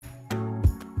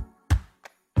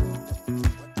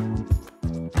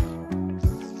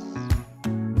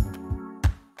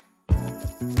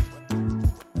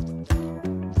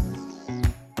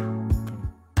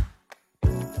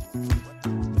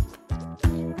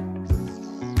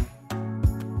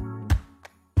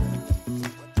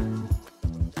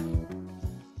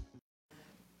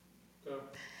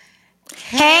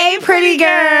Hey, pretty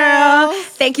girl.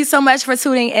 Thank you so much for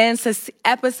tuning in to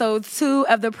episode 2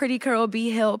 of the Pretty Girl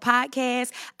Be Healed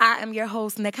podcast. I am your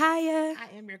host, Nakaya.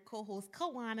 I am your co-host,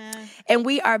 Kawana. And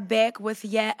we are back with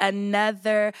yet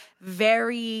another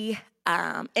very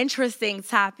interesting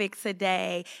topic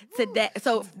today.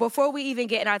 So before we even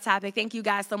get in our topic, thank you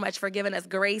guys so much for giving us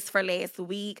grace for last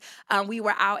week. We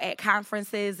were out at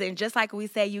conferences, and just like we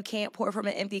say, you can't pour from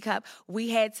an empty cup. We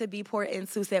had to be poured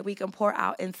into so that we can pour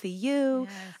out into you.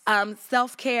 Yes.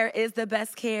 Self-care is the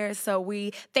best care. So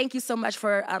we thank you so much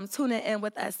for tuning in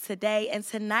with us today. And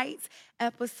tonight's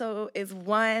episode is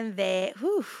one that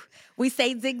we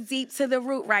say dig deep to the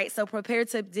root, right? So prepare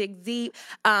to dig deep.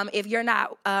 If you're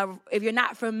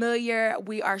not familiar,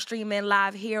 we are streaming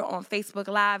live here on Facebook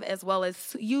Live as well as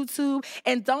YouTube.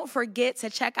 And don't forget to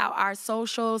check out our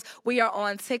socials. We are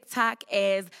on TikTok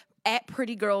as at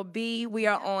Pretty Girl B. We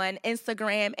are on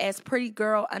Instagram as Pretty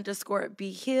Girl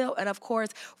 _Be Healed. And of course,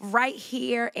 right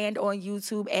here and on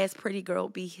YouTube as Pretty Girl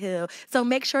Be Healed. So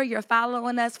make sure you're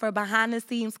following us for behind the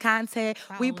scenes content.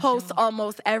 We post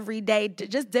almost every day,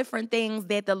 just different things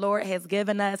that the Lord has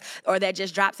given us or that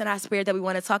just drops in our spirit that we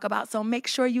want to talk about. So make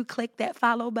sure you click that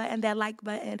follow button, that like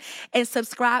button, and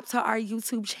subscribe to our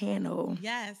YouTube channel.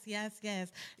 Yes.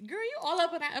 Girl, you all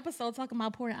up in that episode talking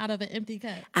about pouring out of an empty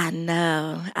cup. I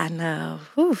know.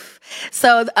 Whew.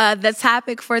 So the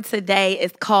topic for today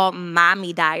is called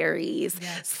Mommy Diaries.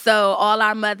 Yes. So all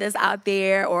our mothers out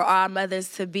there, or our mothers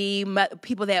to be,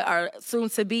 people that are soon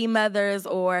to be mothers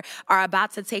or are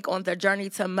about to take on the journey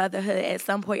to motherhood at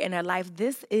some point in their life,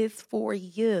 this is for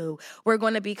you. We're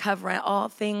going to be covering all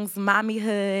things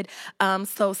mommyhood.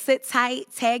 So sit tight,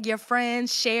 tag your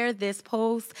friends, share this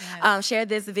post, share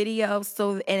this video,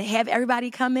 and have everybody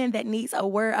come in that needs a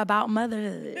word about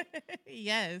motherhood.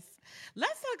 Yes.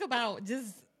 Let's talk about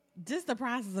just the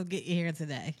process of getting here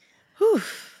today. Whew.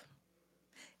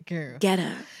 Girl. Get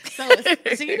up. So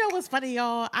you know what's funny,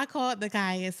 y'all? I called the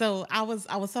guy. So I was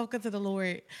talking to the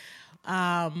Lord,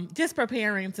 just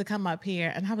preparing to come up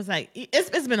here, and I was like,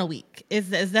 it's been a week. It's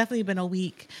definitely been a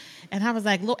week. And I was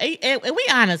like, look, and we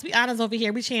honest over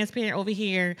here, we transparent over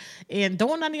here, and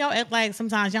don't none of y'all act like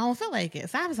sometimes y'all don't feel like it.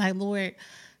 So I was like, Lord,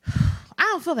 I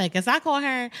don't feel like it. So I called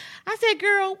her. I said,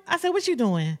 girl, what you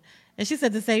doing? And she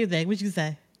said the same thing. What'd you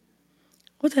say?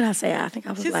 What did I say? I think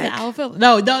I was she like... said, I don't feel...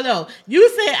 No. You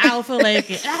said, I don't feel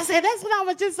like it. And I said, that's what I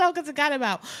was just talking to God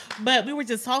about. But we were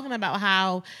just talking about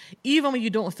how even when you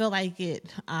don't feel like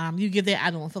it, you give that I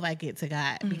don't feel like it to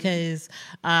God. Mm-hmm. Because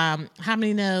how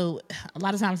many know a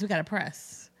lot of times we got to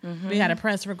press. Mm-hmm. We got to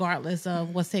press regardless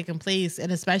of what's taking place.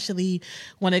 And especially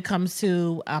when it comes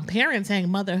to parenting,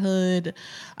 motherhood,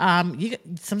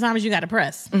 sometimes you got to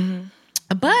press. Mm-hmm.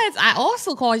 But I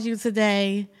also called you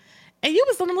today, and you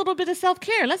was doing a little bit of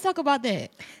self-care. Let's talk about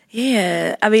that.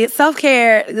 Yeah, I mean,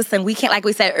 self-care, listen, we can't, like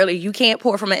we said earlier, you can't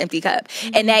pour from an empty cup.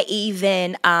 Mm-hmm. And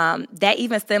that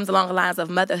even stems along the lines of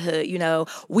motherhood. You know,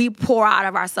 we pour out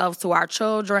of ourselves to our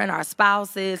children, our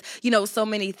spouses, so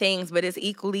many things, but it's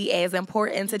equally as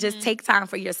important to just take time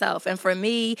for yourself. And for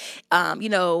me,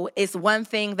 it's one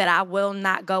thing that I will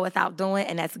not go without doing,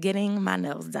 and that's getting my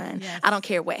nails done. Yes. I don't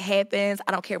care what happens.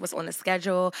 I don't care what's on the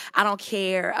schedule. I don't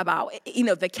care about,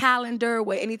 the calendar,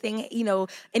 or anything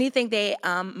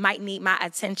that, might need my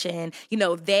attention.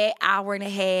 That hour and a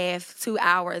half, 2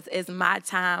 hours is my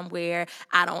time where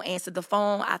I don't answer the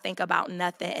phone. I think about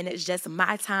nothing. And it's just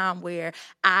my time where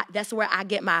that's where I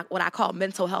get my, what I call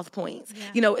mental health points.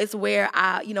 Yeah. It's where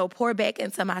I, pour back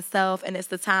into myself. And it's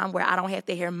the time where I don't have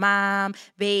to hear mom,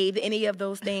 babe, any of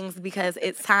those things, because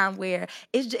it's time where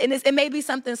it may be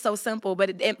something so simple,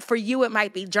 but for you, it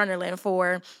might be journaling.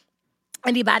 For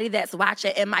anybody that's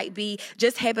watching, it might be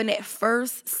just having that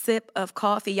first sip of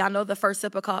coffee. Y'all know the first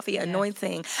sip of coffee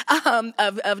anointing,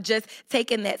 of just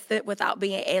taking that sip without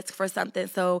being asked for something.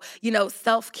 So,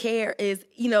 self-care is,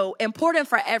 important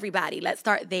for everybody. Let's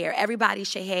start there. Everybody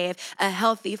should have a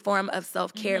healthy form of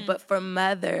self-care. Mm-hmm. But for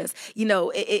mothers,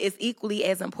 it is equally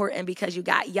as important, because you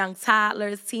got young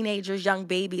toddlers, teenagers, young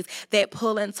babies that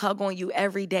pull and tug on you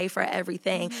every day for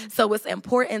everything. Mm-hmm. So it's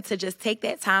important to just take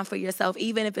that time for yourself,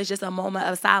 even if it's just a moment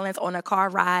of silence on a car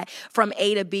ride from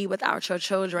A to B without your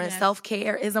children. Yes.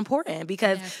 Self-care is important,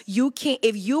 because you can't,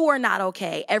 if you are not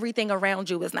okay, everything around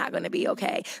you is not going to be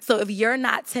okay. So if you're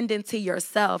not tending to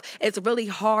yourself, it's really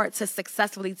hard to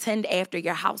successfully tend after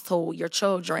your household, your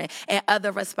children, and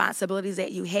other responsibilities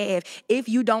that you have if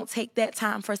you don't take that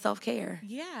time for self-care.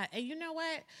 Yeah. And you know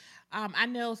what? I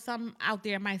know some out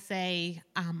there might say,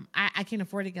 I can't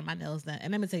afford to get my nails done.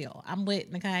 And let me tell y'all, I'm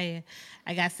with Nakaya.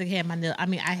 I got to have my nails. I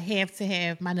mean, I have to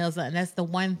have my nails done. That's the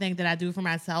one thing that I do for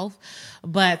myself.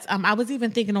 But I was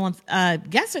even thinking on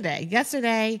yesterday.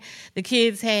 Yesterday, the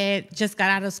kids had just got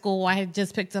out of school. I had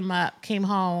just picked them up, came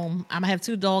home. I have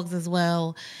 2 dogs as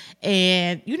well.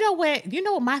 And you know what? You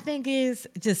know what my thing is?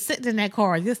 Just sitting in that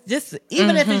car. Just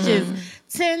even if it's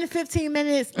just 10, 15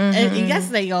 minutes. And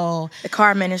yesterday, y'all. The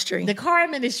car ministry. The car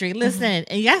ministry. Listen,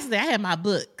 and yesterday I had my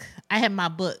book.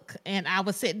 And I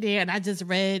was sitting there and I just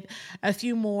read a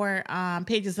few more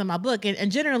pages of my book.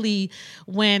 And generally,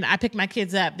 when I pick my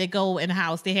kids up, they go in the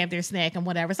house, they have their snack and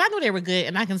whatever. So I know they were good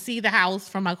and I can see the house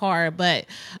from my car. But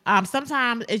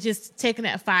sometimes it's just taking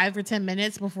that 5 or 10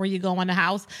 minutes before you go in the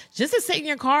house, just to sit in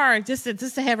your car, just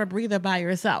to have a breather by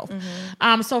yourself.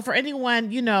 So for anyone,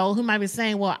 who might be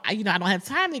saying, well, I don't have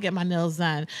time to get my nails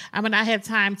done. I mean, I have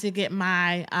time to get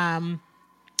my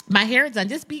hair done.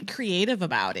 Just be creative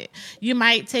about it. You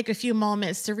might take a few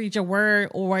moments to read your word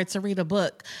or to read a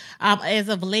book. As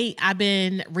of late, I've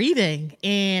been reading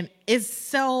and it's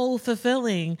so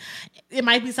fulfilling. It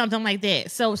might be something like that.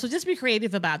 So just be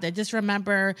creative about that. Just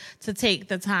remember to take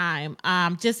the time.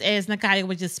 Just as Nakaya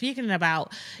was just speaking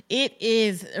about, it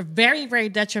is very, very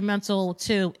detrimental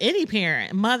to any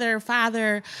parent, mother,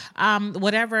 father,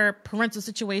 whatever parental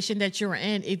situation that you're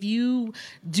in, if you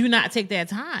do not take that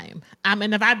time.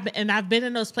 And I've been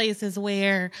in those places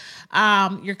where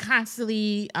you're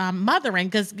constantly mothering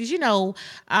because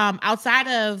outside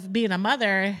of being a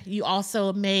mother, you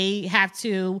also may have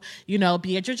to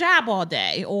be at your job all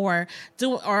day or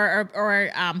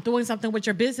doing something with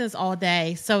your business all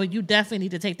day. So you definitely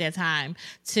need to take that time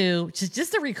to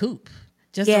just to recoup.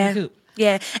 To recoup.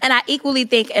 Yeah. And I equally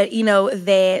think,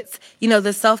 that,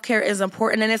 the self-care is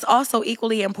important. And it's also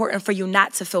equally important for you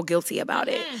not to feel guilty about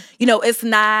it. It's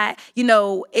not,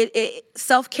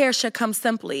 self-care should come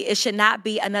simply. It should not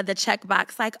be another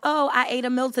checkbox like, oh, I ate a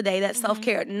meal today. That's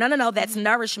self-care. No. That's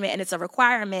nourishment. And it's a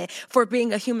requirement for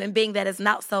being a human being that is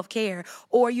not self-care.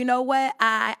 Or, you know what?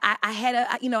 I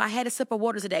had a sip of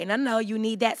water today. No. You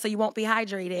need that so you won't be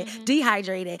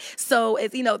dehydrated. So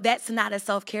it's, that's not a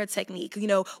self-care technique.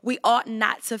 We ought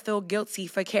not to feel guilty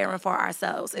for caring for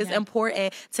ourselves. It's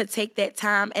important to take that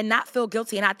time and not feel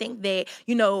guilty. And I think that,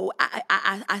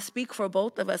 I speak for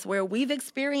both of us where we've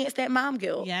experienced that mom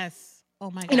guilt. Yes. Oh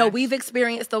my God. We've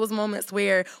experienced those moments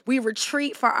where we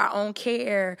retreat for our own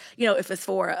care, if it's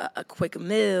for a quick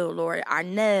meal or our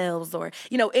nails or,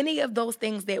 any of those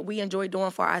things that we enjoy doing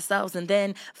for ourselves and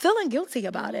then feeling guilty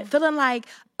about it, feeling like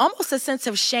almost a sense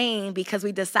of shame because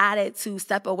we decided to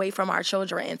step away from our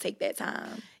children and take that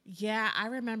time. Yeah, I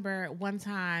remember one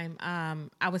time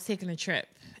I was taking a trip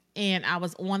and I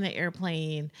was on the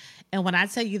airplane. And when I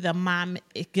tell you the mom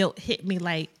guilt hit me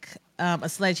like a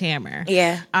sledgehammer.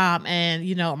 Yeah. And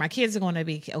my kids are going to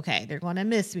be okay. They're going to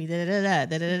miss me.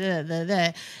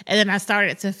 And then I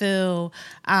started to feel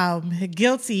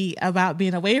guilty about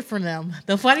being away from them.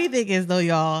 The funny thing is, though,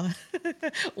 y'all,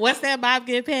 once that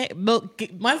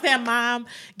mom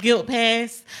guilt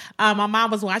passed, my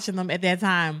mom was watching them at that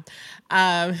time.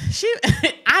 I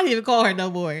didn't even call her no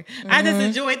more. I just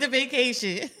enjoyed the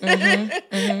vacation. And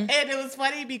it was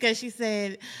funny because she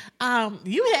said,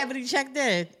 you haven't even checked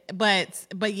in. But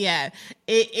yeah,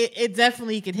 it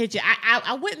definitely can hit you.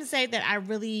 I wouldn't say that I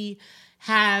really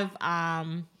have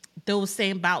those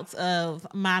same bouts of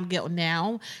mom guilt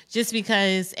now, just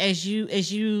because as you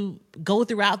journey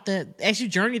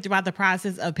throughout the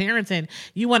process of parenting,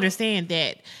 you understand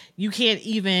that you can't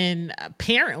even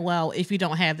parent well if you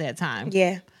don't have that time.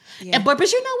 Yeah.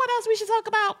 But you know what else we should talk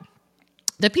about?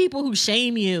 The people who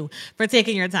shame you for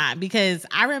taking your time. Because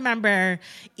I remember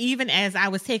even as I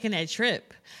was taking that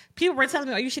trip, people were telling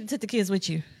me, oh, you should have took the kids with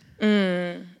you.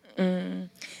 I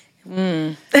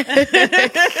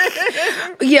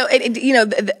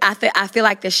feel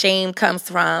like the shame comes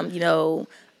from,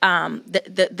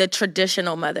 the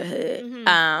traditional motherhood.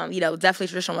 Definitely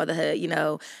traditional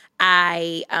motherhood.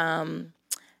 I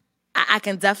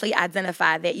can definitely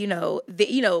identify that,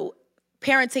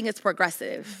 parenting is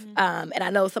progressive. And I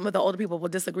know some of the older people will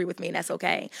disagree with me, and that's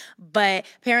okay. But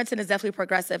parenting is definitely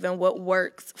progressive, and what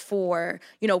works for,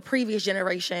 previous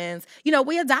generations,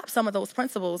 we adopt some of those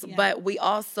principles, but we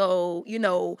also,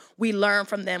 we learn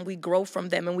from them, we grow from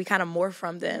them, and we kind of morph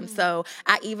from them. So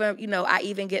I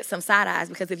even get some side eyes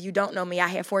because if you don't know me, I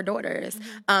have 4 daughters.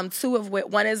 2 of which,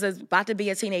 one is about to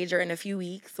be a teenager in a few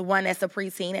weeks, one that's a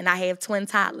preteen, and I have twin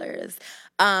toddlers.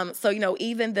 So,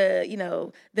 even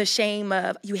the shame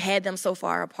of you had them so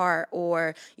far apart,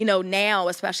 or, now,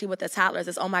 especially with the toddlers,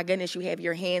 it's, oh my goodness, you have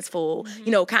your hands full,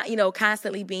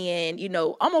 constantly being,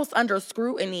 almost under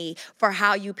scrutiny for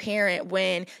how you parent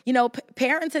when,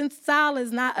 parenting style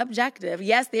is not objective.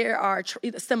 Yes, there are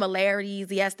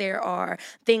similarities. Yes, there are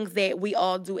things that we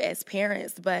all do as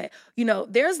parents, but,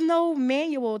 there's no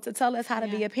manual to tell us how to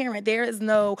be a parent. There is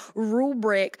no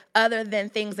rubric other than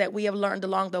things that we have learned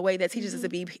along the way that teaches us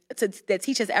that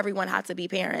teaches everyone how to be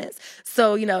parents.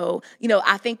 So,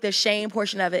 I think the shame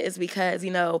portion of it is because,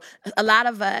 a lot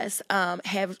of us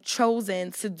have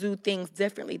chosen to do things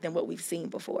differently than what we've seen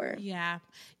before. Yeah.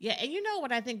 Yeah. And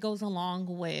what I think goes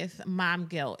along with mom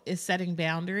guilt is setting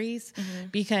boundaries,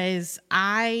 because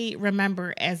I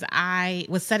remember as I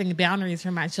was setting boundaries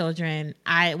for my children,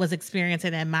 I was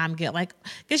experiencing that mom guilt,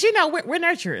 because, we're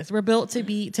nurturers. We're built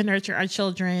to nurture our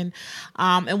children.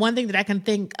 And one thing that I can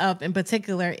think of in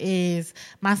particular is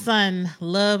my son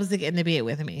loves to get in the bed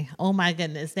with me. Oh my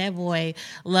goodness. That boy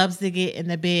loves to get in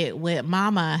the bed with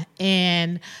mama.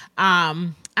 And,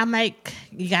 I'm like,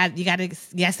 you got to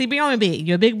sleep in your own bed.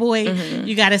 You're a big boy.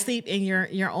 You got to sleep in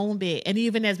your own bed. And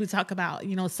even as we talk about,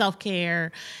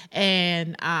 self-care,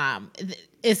 and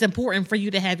it's important for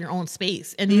you to have your own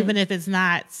space. And even if it's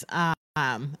not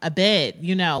a bed,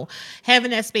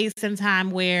 having that space and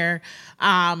time where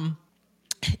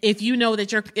if you know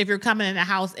that if you're coming in the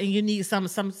house and you need some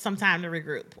time to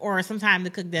regroup or some time to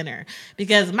cook dinner,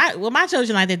 because what my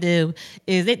children like to do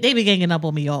is they be ganging up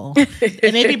on me, y'all, and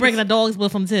they be bringing the dogs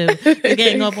with them too. They're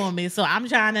ganging up on me, so I'm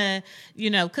trying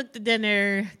to cook the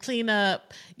dinner, clean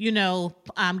up,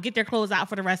 get their clothes out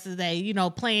for the rest of the day,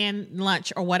 plan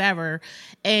lunch or whatever,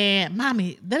 and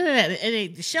mommy, and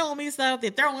they showing me stuff,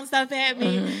 they're throwing stuff at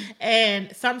me,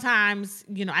 and sometimes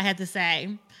I had to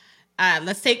say,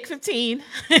 let's take 15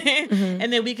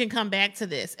 and then we can come back to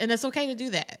this. And it's okay to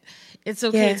do that. It's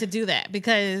okay to do that,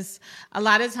 because a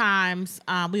lot of times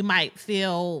we might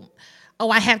feel,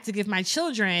 I have to give my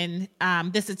children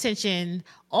this attention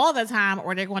all the time,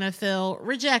 or they're going to feel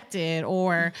rejected,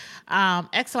 or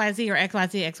XYZ or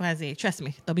XYZ. Trust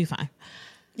me, they'll be fine.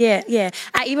 Yeah.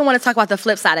 I even want to talk about the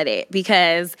flip side of that,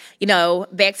 because,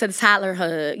 back to the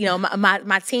toddlerhood,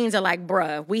 my teens are like,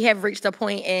 bruh, we have reached a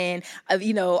point in,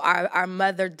 our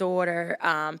mother-daughter,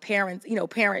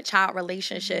 parent-child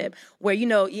relationship where,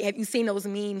 have you seen those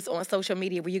memes on social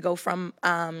media where you go from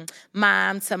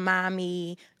mom to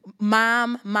mommy,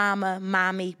 mom, mama,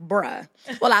 mommy, bruh.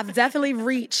 Well, I've definitely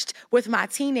reached with my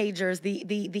teenagers the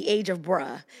age of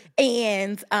bruh.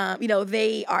 And,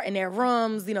 they are in their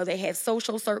rooms, they have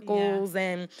social circles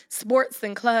and sports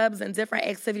and clubs and different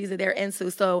activities that they're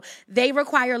into. So they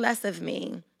require less of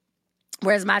me.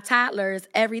 Whereas my toddlers,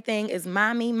 everything is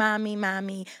mommy, mommy,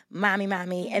 mommy, mommy,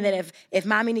 mommy. And then if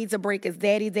mommy needs a break, it's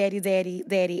daddy, daddy, daddy,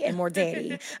 daddy, and more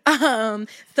daddy. So,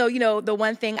 the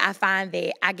one thing I find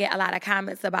that I get a lot of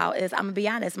comments about is, I'm going to be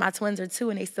honest, my twins are 2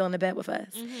 and they still in the bed with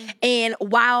us. And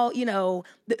while,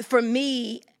 for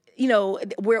me,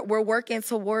 we're working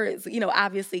towards,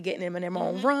 obviously getting them in their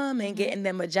own room and getting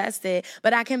them adjusted.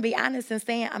 But I can be honest in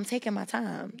saying I'm taking my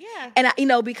time. Yeah.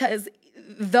 And, because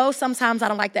though sometimes I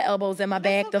don't like the elbows in my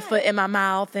back, the foot in my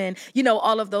mouth, and,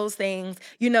 all of those things,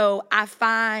 I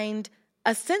find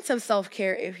a sense of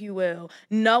self-care, if you will,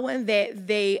 knowing that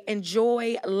they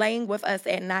enjoy laying with us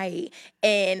at night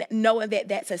and knowing that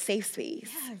that's a safe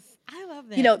space. Yes. I love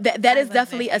that. That is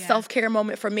definitely a self-care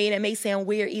moment for me, and it may sound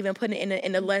weird even putting it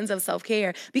in the lens of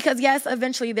self-care, because yes,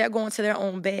 eventually they're going to their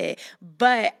own bed,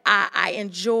 but I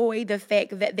enjoy the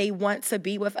fact that they want to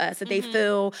be with us, that they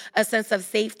feel a sense of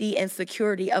safety and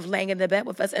security of laying in the bed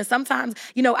with us. And sometimes,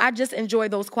 I just enjoy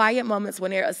those quiet moments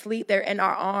when they're asleep, they're in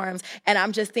our arms, and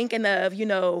I'm just thinking of,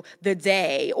 the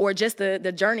day or just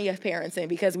the journey of parenting,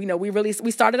 because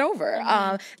we started over,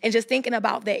 and just thinking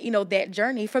about that, that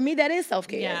journey, for me, that is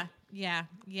self-care. Yeah.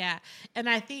 And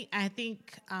I think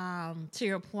to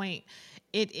your point,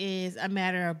 it is a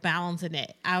matter of balancing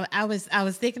it. I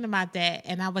was thinking about that,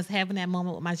 and I was having that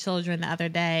moment with my children the other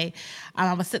day.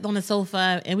 I was sitting on the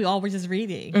sofa, and we all were just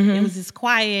reading. It was just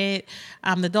quiet.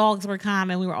 The dogs were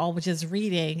calm, and we were all just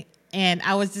reading. And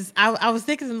I was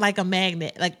thinking like a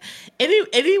magnet, like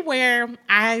anywhere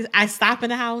I stop in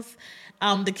the house,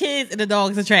 the kids and the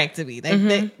dogs attract to me.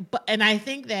 And I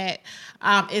think that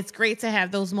it's great to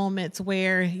have those moments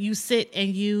where you sit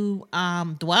and you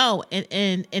dwell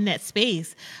in that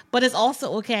space. But it's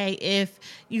also okay if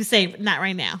you say, not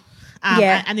right now.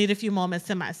 I need a few moments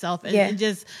to myself, and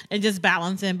just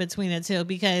balance in between the two,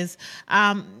 because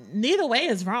neither way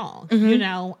is wrong. You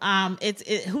know,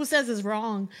 who says it's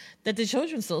wrong that the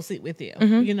children still sleep with you?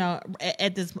 You know,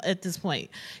 at this point,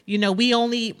 you know,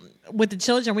 with the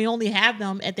children, we only have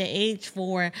them at the age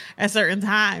for a certain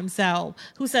time. So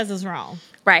who says it's wrong?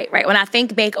 Right. When I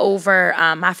think back over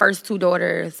my first two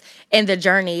daughters and the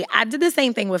journey, I did the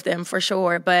same thing with them for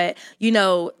sure. But, you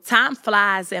know, time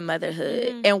flies in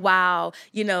motherhood. And while,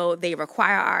 you know, they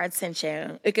require our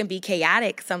attention, it can be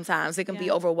chaotic sometimes. It can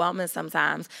be overwhelming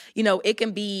sometimes. You know, it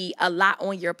can be a lot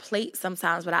on your plate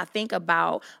sometimes. But I think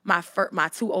about my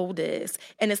two oldest,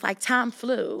 and it's like time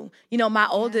flew. You know, my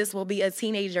oldest will be a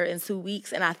teenager in 2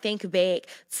 weeks. And I think back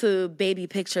to baby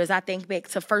pictures. I think back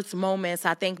to first moments.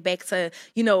 I think back to,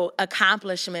 you know,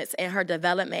 accomplishments in her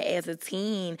development as a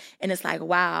teen. And it's like,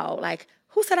 wow, like,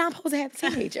 who said I'm supposed to have a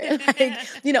teenager? Like,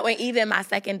 you know, and even my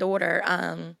second daughter,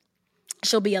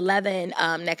 she'll be 11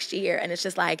 next year. And it's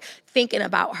just like thinking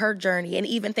about her journey, and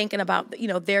even thinking about, you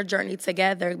know, their journey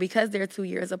together, because they're 2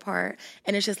 years apart.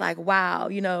 And it's just like, wow,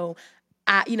 you know,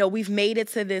 we've made it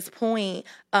to this point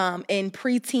in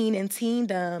preteen and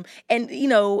teendom, and you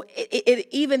know, it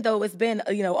even though it's been,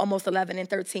 you know, almost 11 and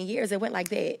 13 years, it went like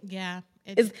that. Yeah.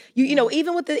 You know,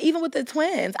 even with the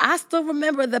twins, I still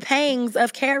remember the pangs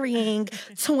of carrying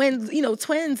twins, in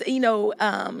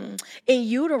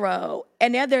utero,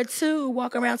 and now they're two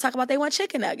walking around talking about they want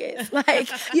chicken nuggets. Like,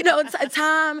 you know,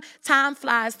 time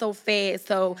flies so fast.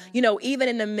 So, you know, even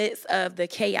in the midst of the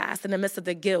chaos, in the midst of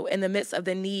the guilt, in the midst of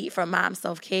the need for mom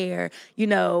self-care, you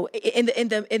know, in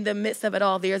the midst of it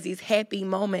all, there's these happy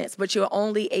moments, but you're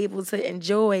only able to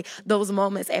enjoy those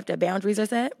moments after boundaries are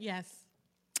set. Yes.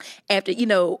 After, you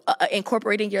know,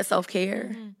 incorporating your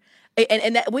self-care.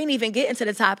 And that, we didn't even get into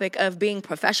the topic of being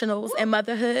professionals in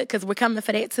motherhood, because we're coming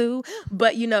for that too.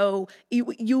 But, you know,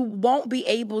 you won't be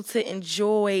able to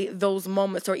enjoy those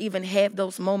moments or even have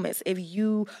those moments if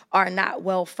you are not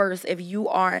well first, if you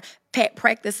aren't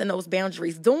practicing those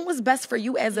boundaries, doing what's best for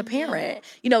you as a parent.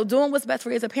 You know, doing what's best for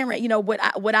you as a parent. You know, what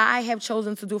I have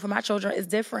chosen to do for my children is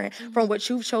different from what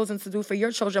you've chosen to do for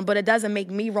your children, but it doesn't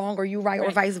make me wrong or you right, or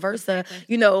vice versa. Exactly.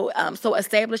 You know, so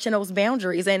establishing those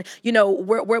boundaries, and you know,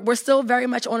 we're still very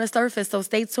much on the surface, so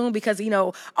stay tuned, because you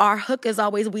know, our hook is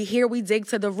always we dig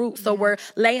to the root. So we're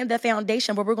laying the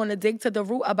foundation, but we're going to dig to the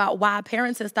root about why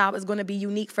parenting style is going to be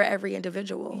unique for every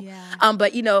individual.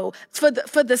 But you know, for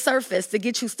the surface, to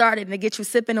get you started and to get you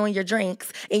sipping on your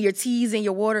drinks and your teas and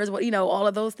your waters, you know, all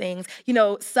of those things. You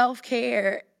know,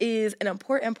 self-care is an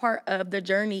important part of the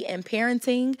journey in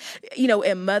parenting, you know,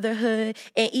 in motherhood,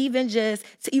 and even just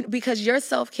because your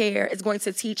self-care is going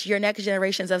to teach your next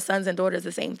generations of sons and daughters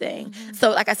the same thing.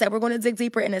 So like I said, we're going to dig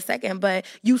deeper in a second, but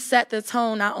you set the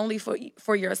tone not only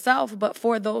for yourself, but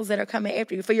for those that are coming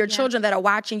after you, for your children that are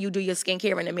watching you do your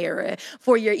skincare in the mirror,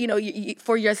 for your, you know,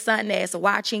 for your son that's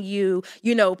watching you,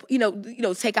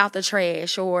 take out the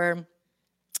trash, or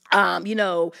you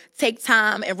know, take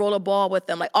time and roll a ball with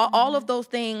them. Like all of those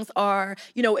things are,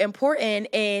 you know,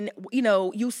 important, and, you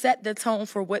know, you set the tone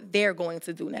for what they're going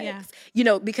to do next. You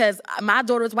know, because my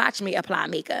daughters watch me apply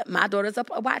makeup. My daughters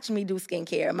watch me do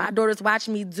skincare. My daughters watch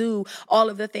me do all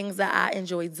of the things that I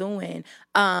enjoy doing.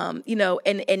 You know,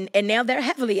 and now they're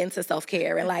heavily into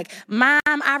self-care, and like, Mom,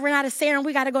 I ran out of serum,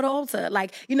 we got to go to Ulta.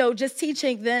 Like, you know, just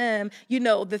teaching them, you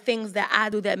know, the things that I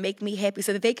do that make me happy,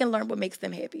 so that they can learn what makes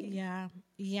them happy.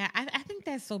 Yeah, I think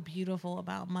that's so beautiful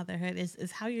about motherhood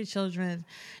is how your children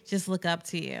just look up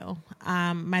to you.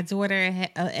 My daughter,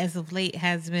 as of late,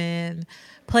 has been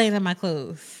playing in my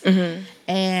clothes.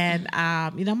 And,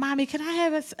 you know, Mommy, can I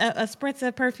have a spritz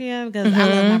of perfume? Because I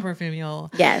love my perfume,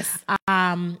 y'all. Yes.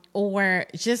 Or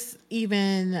just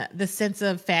even the sense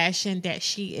of fashion that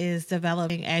she is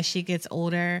developing as she gets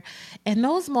older. And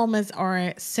those moments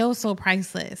are so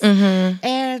priceless.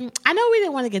 And I know we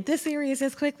didn't want to get this serious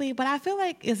as quickly, but I feel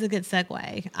like it's a good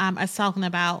segue. Us talking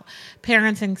about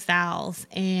parenting styles,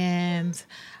 and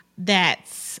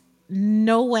that's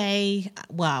no way.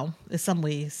 Well, in some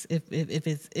ways, if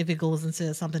it goes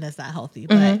into something that's not healthy,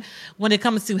 but when it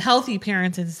comes to healthy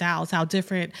parenting styles, how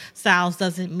different styles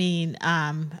doesn't mean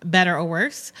better or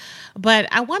worse. But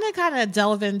I want to kind of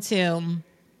delve into.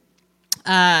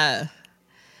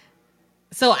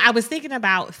 So I was thinking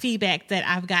about feedback that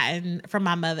I've gotten from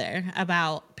my mother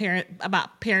about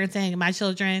parenting my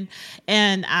children,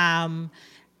 and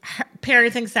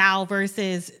parenting style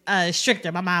versus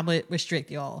stricter. My mom would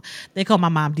restrict, y'all. They call my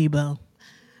mom Debo.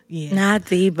 Yeah, not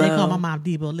Debo. They call my mom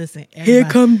Debo. Listen, here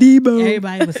come Debo.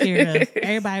 Everybody was scared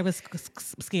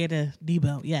of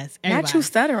Debo. Yes, everybody. Not you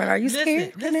stuttering. Are you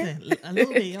scared? Listen, a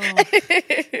little bit, y'all.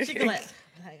 She could like,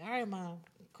 all right, Mom.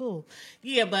 cool.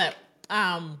 Yeah, but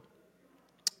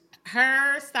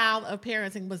her style of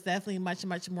parenting was definitely much,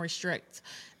 much more strict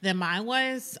than mine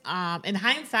was. In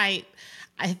hindsight,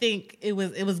 I think it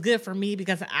was good for me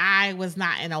because I was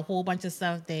not in a whole bunch of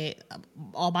stuff that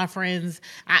all my friends.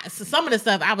 So some of the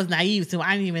stuff I was naive to.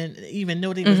 I didn't even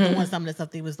know they was doing some of the stuff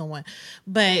they was doing.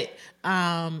 But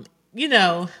you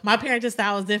know, my parenting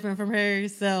style is different from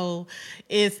hers, so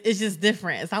it's just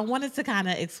different. So I wanted to kind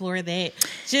of explore that,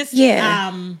 just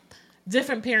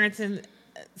different parenting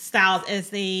styles as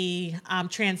they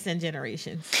transcend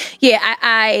generations. Yeah,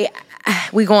 I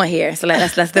we going here, so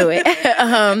let's do it.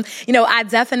 You know, I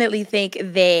definitely think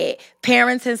that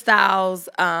parenting styles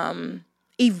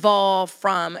evolve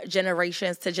from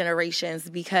generations to generations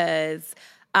because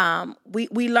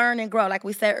we learn and grow. Like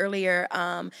we said earlier,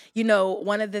 you know,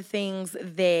 one of the things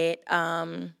that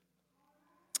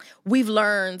we've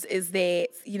learned is that,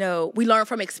 you know, we learn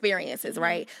from experiences,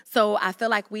 right? So I feel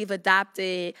like we've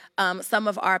adopted some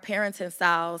of our parenting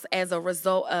styles as a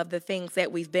result of the things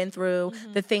that we've been through,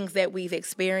 the things that we've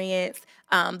experienced,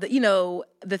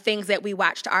 the things that we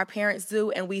watched our parents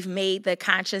do, and we've made the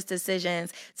conscious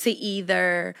decisions to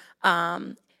either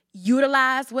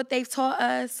utilize what they've taught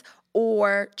us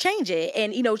or change it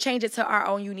and, you know, change it to our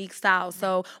own unique style.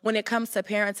 So when it comes to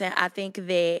parenting, I think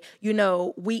that, you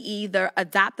know, we either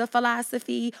adopt the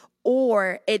philosophy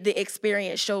or the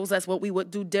experience shows us what we would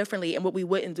do differently and what we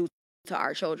wouldn't do to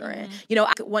our children. You know,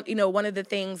 one of the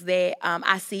things that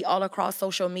I see all across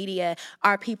social media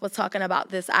are people talking about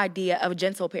this idea of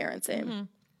gentle parenting.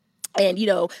 And, you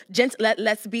know,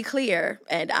 let's be clear,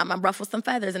 and I'm ruffle some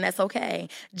feathers, and that's okay.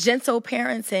 Gentle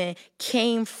parenting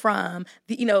came from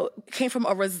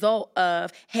a result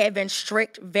of having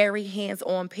strict, very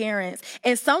hands-on parents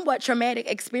and somewhat traumatic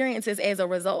experiences as a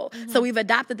result. So we've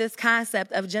adopted this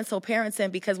concept of gentle parenting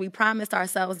because we promised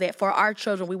ourselves that for our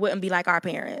children, we wouldn't be like our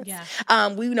parents.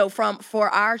 For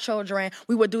our children,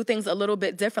 we would do things a little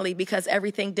bit differently because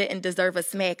everything didn't deserve a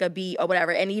smack, a beat, or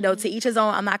whatever. And, you know, to each his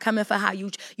own. I'm not coming for how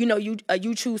you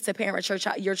choose to parent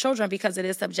your children because it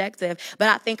is subjective. But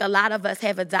I think a lot of us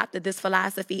have adopted this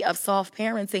philosophy of soft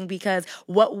parenting because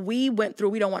what we went through,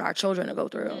 we don't want our children to go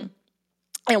through.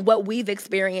 And what we've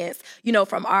experienced, you know,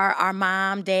 from our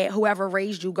mom, dad, whoever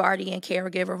raised you, guardian,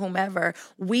 caregiver, whomever,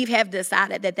 we have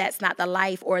decided that that's not the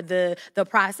life or the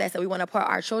process that we want to put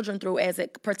our children through as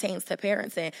it pertains to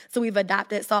parenting. So we've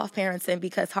adopted soft parenting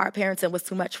because hard parenting was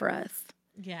too much for us.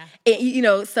 Yeah. You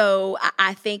know, so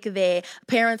I think that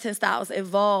parenting styles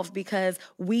evolve because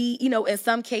we, you know, in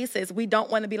some cases, we don't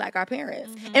want to be like our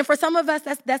parents. And for some of us,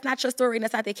 that's not your story and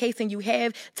that's not the case. And you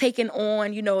have taken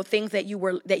on, you know, things that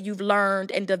you've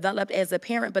learned and developed as a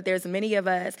parent. But there's many of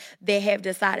us that have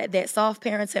decided that soft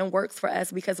parenting works for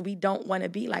us because we don't want to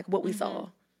be like what we saw.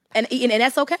 And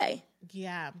that's okay.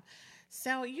 Yeah.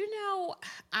 So, you know,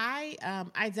 I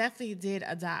definitely did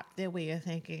adopt their way of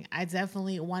thinking. I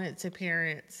definitely wanted to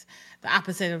parent the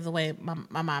opposite of the way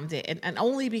my mom did. And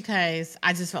only because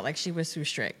I just felt like she was too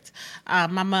strict.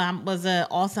 My mom was an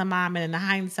awesome mom. And in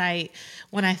hindsight,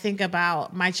 when I think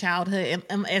about my childhood,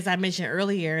 and as I mentioned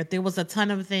earlier, there was a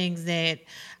ton of things that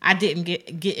I didn't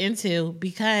get into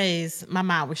because my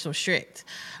mom was so strict.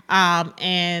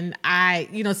 And I,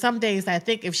 you know, some days I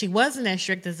think if she wasn't as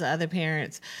strict as the other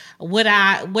parents, would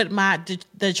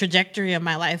the trajectory of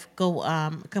my life go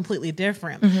completely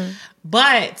different?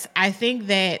 But I think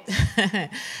that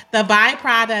the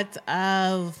byproduct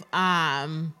of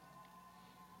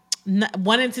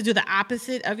wanting to do the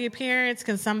opposite of your parents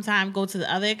can sometimes go to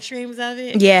the other extremes of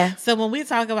it. Yeah. So when we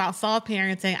talk about soft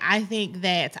parenting, I think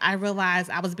that I realized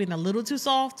I was being a little too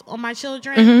soft on my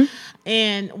children.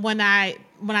 And when I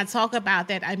talk about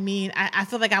that, I mean, I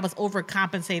feel like I was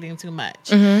overcompensating too much.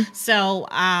 So,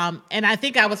 and I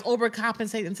think I was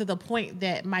overcompensating to the point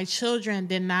that my children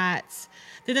did not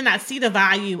see the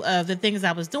value of the things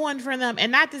I was doing for them.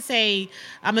 And not to say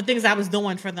the things I was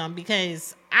doing for them,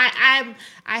 because I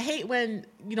hate when,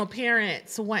 you know,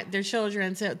 parents want their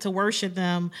children to worship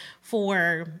them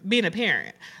for being a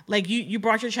parent. Like you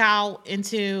brought your child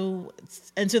into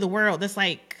the world. That's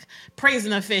like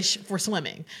praising a fish for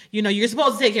swimming. You know, you're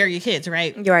supposed to take care of your kids,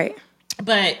 right? You're right.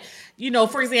 But, you know,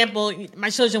 for example, my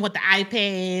children with the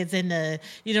iPads and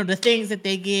the things that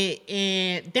they get,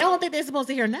 and they don't think they're supposed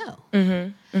to hear no.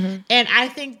 And I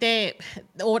think that,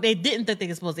 or they didn't think they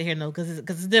were supposed to hear no because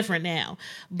it's different now.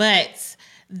 But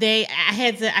I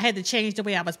had to change the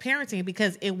way I was parenting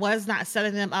because it was not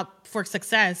setting them up for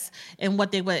success in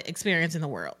what they would experience in the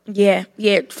world. Yeah,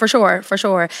 for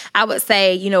sure. I would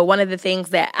say, you know, one of the things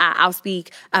that I'll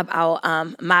speak about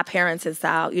my parenting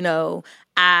style, you know,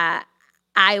 I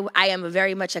am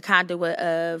very much a conduit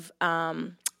of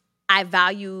I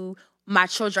value my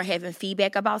children having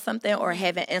feedback about something or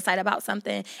having insight about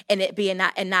something, and it being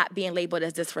not being labeled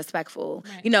as disrespectful.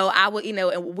 Right. I would,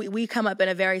 and we come up in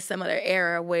a very similar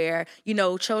era where,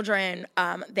 children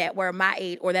that were my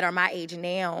age or that are my age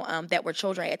now, that were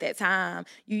children at that time,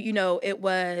 it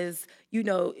was,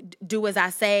 do as I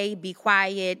say, be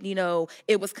quiet.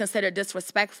 It was considered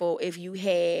disrespectful if you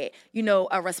had,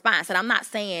 a response. And I'm not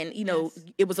saying, Yes.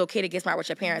 it was okay to get smart with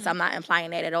your parents. I'm not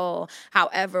implying that at all.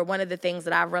 However, one of the things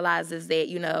that I've realized is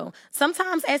that,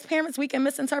 sometimes as parents, we can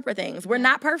misinterpret things. We're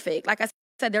not perfect. Like I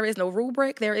said, there is no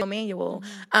rubric, there is no manual.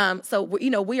 So,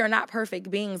 we are not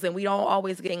perfect beings, and we don't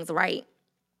always get things right.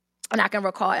 And I can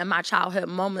recall in my childhood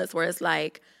moments where it's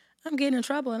like, I'm getting in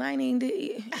trouble and I ain't even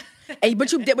did.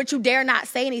 But you dare not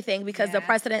say anything because the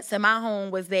precedence in my home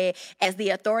was that as the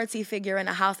authority figure in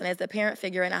the house and as the parent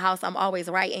figure in the house, I'm always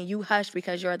right, and you hush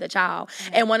because you're the child.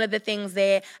 And one of the things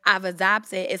that I've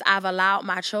adopted is I've allowed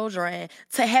my children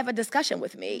to have a discussion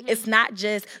with me. It's not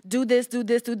just do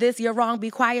this, you're wrong,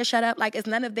 be quiet, shut up. Like, it's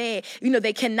none of that.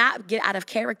 They cannot get out of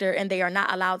character and they are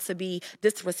not allowed to be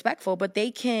disrespectful, but they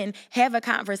can have a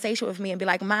conversation with me and be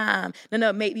like, Mom,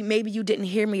 no, maybe you didn't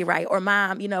hear me right. Or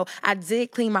Mom, I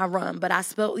did clean my room, but I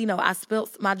spilled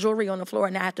my jewelry on the floor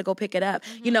and I have to go pick it up.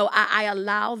 I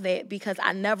allow that because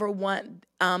I never want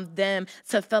them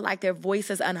to feel like their voice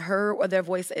is unheard or their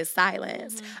voice is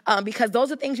silenced. Because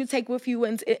those are things you take with you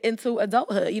into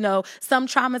adulthood. Some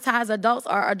traumatized adults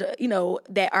are,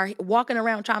 that are walking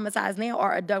around traumatized now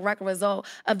are a direct result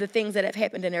of the things that have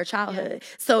happened in their childhood.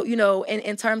 So,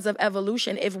 in terms of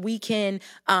evolution, if we can,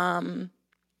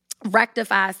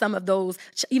 rectify some of those,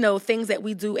 things that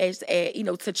we do as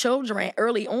to children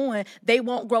early on, they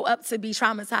won't grow up to be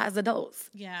traumatized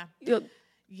adults. Yeah.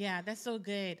 Yeah, that's so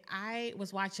good. I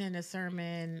was watching a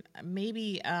sermon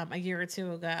maybe a year or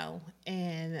two ago,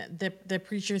 and the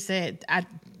preacher said,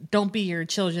 don't be your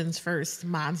children's first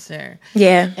monster.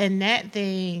 Yeah. And that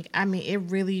thing, it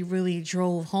really, really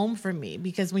drove home for me,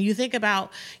 because when you think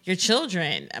about your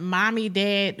children, mommy,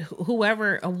 dad,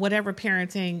 whoever, or whatever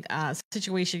parenting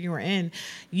situation you are in,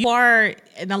 you are,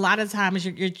 and a lot of times,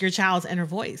 your child's inner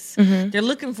voice. They're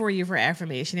looking for you for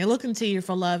affirmation. They're looking to you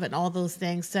for love and all those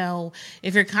things. So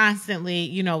if you're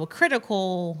constantly,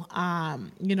 critical,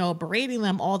 berating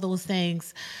them, all those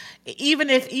things, even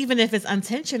if it's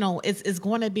intentional, it's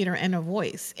going to be their inner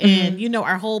voice. And,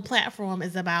 our whole platform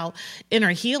is about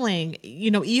inner healing,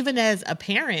 even as a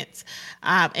parent.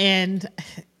 And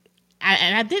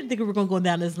I didn't think we were going to go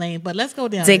down this lane, but let's go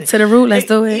down. Dig to the root. Let's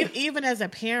do it. Even as a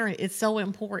parent, it's so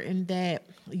important that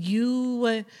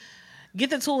you get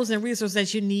the tools and resources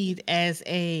that you need as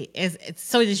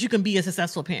so that you can be a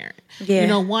successful parent.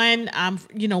 Yeah.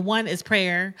 One is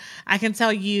prayer. I can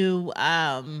tell you,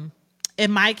 in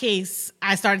my case,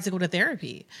 I started to go to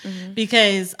therapy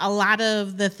because a lot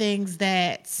of the things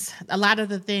that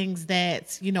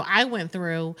I went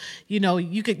through,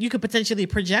 you could potentially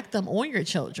project them on your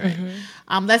children.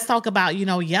 Let's talk about,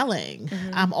 yelling,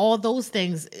 all those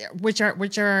things which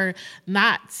are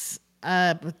not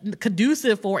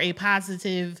conducive for a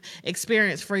positive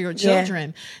experience for your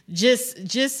children.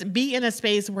 Just be in a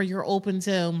space where you're open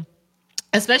to,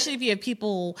 especially if you have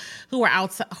people who are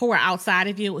outside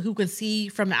of you, who can see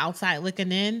from the outside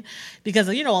looking in. Because,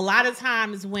 a lot of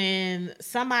times when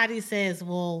somebody says,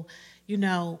 well,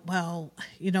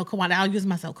 Kawana, I'll use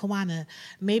myself, Kawana,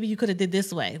 maybe you could have did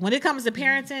this way. When it comes to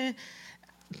parenting,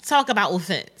 talk about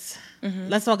offense.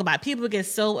 Let's talk about, people get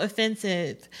so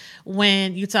offensive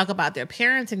when you talk about their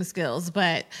parenting skills.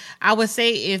 But I would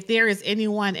say, if there is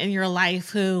anyone in your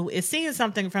life who is seeing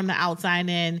something from the outside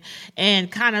in and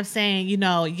kind of saying, you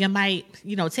might,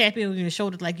 tap you on your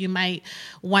shoulder, like you might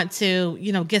want to,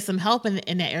 get some help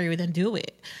in that area, then do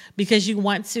it. Because you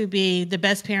want to be the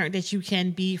best parent that you can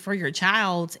be for your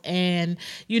child. And,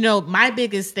 my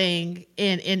biggest thing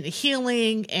in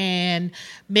healing and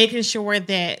making sure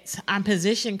that I'm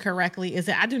positioned correctly is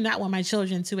that I do not want my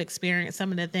children to experience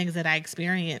some of the things that I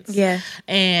experienced. Yeah.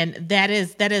 And that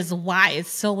is why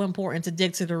it's so important to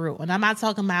dig to the root. And I'm not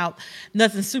talking about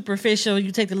nothing superficial.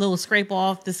 You take the little scrape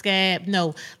off the scab.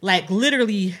 No, like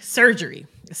literally surgery.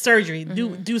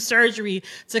 Do surgery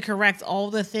to correct all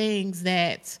the things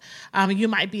that you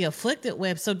might be afflicted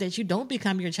with, so that you don't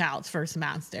become your child's first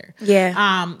monster.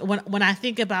 Yeah. When I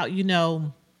think about,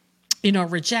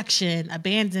 rejection,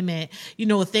 abandonment,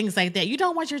 things like that. You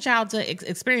don't want your child to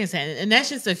experience that. And that's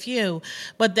just a few.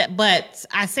 But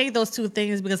I say those two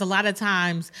things because a lot of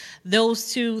times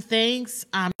those two things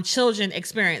children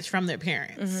experience from their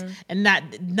parents, and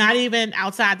not even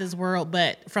outside this world,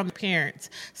 but from the parents.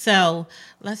 So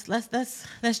let's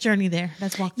journey there.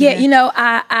 Let's walk. Yeah,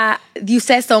 I you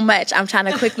said so much. I'm trying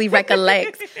to quickly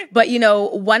recollect, but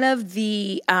one of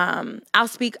the I'll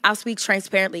speak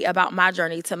transparently about my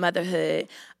journey to motherhood.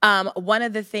 One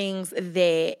of the things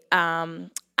that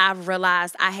I've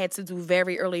realized I had to do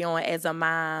very early on as a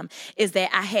mom is that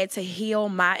I had to heal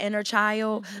my inner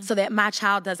child so that my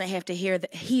child doesn't have to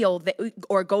heal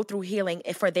or go through healing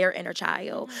for their inner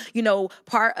child.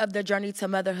 Part of the journey to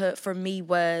motherhood for me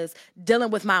was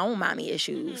dealing with my own mommy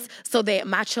issues so that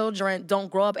my children don't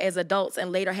grow up as adults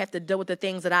and later have to deal with the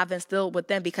things that I've instilled with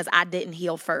them because I didn't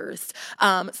heal first.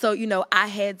 So I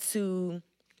had to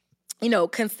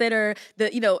consider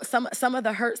the, some of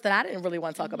the hurts that I didn't really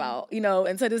want to talk about,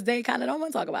 and to this day kind of don't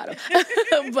want to talk about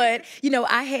them. But,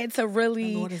 I had to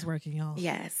really. The Lord is working, y'all.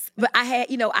 Yes. But I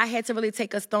had to really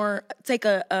take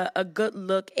a good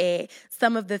look at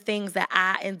some of the things that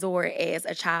I endured as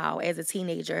a child, as a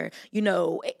teenager,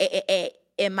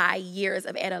 in my years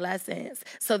of adolescence,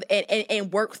 so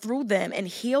and work through them and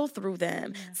heal through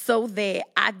them so that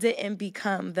I didn't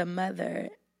become the mother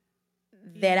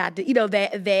that I did,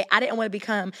 that I didn't want to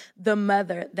become the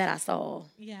mother that I saw.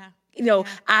 Yeah.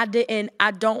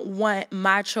 I don't want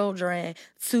my children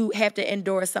to have to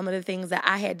endure some of the things that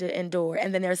I had to endure.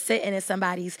 And then they're sitting in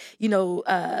somebody's,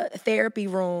 therapy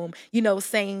room,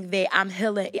 saying that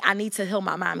I need to heal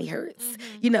my mommy hurts,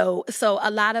 So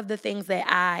a lot of the things that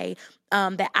I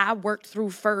worked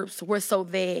through first were so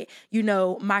that,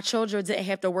 my children didn't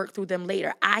have to work through them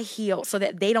later. I healed so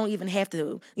that they don't even have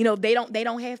to, they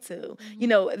don't have to,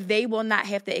 they will not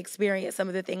have to experience some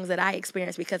of the things that I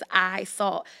experienced because I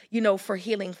sought, for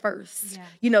healing first,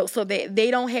 so that they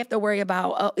don't have to worry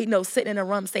about, sitting in a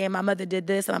room saying my mother did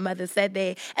this and my mother said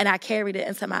that, and I carried it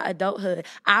into my adulthood.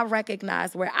 I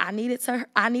recognized where I needed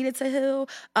to heal,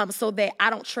 so that I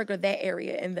don't trigger that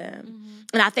area in them.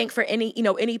 And I think for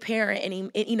any parent,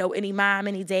 any mom,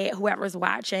 any dad, whoever's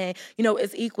watching,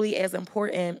 it's equally as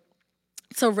important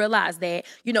to realize that,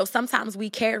 sometimes we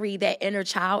carry that inner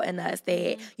child in us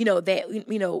that,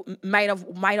 might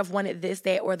have wanted this,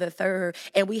 that, or the third.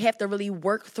 And we have to really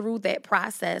work through that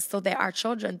process so that our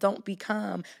children don't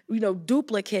become,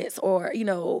 duplicates or,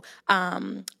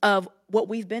 of what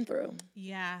we've been through.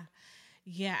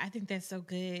 Yeah, I think that's so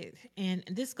good. And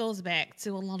this goes back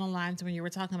to along the lines when you were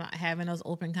talking about having those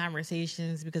open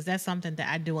conversations, because that's something that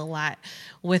I do a lot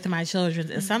with my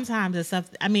children. And sometimes it's stuff,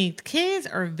 kids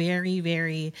are very,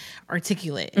 very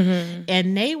articulate,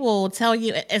 and they will tell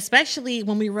you, especially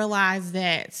when we realize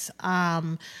that,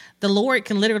 the Lord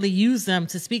can literally use them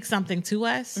to speak something to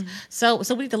us. So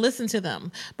we need to listen to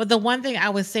them. But the one thing I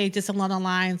would say, just along the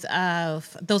lines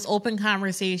of those open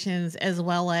conversations, as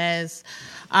well as,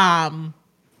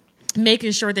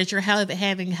 making sure that you're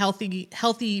having healthy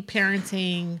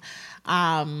parenting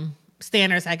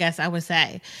standards, I guess I would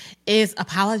say, is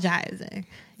apologizing.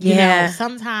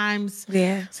 Sometimes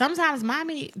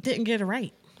mommy didn't get it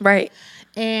right. Right.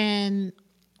 And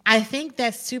I think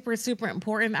that's super, super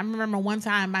important. I remember one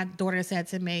time my daughter said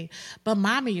to me, "But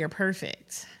mommy, you're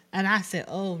perfect." And I said,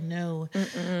 "Oh no,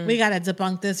 we got to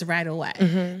debunk this right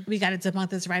away. We got to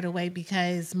debunk this right away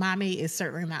because mommy is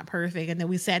certainly not perfect." And then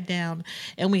we sat down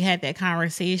and we had that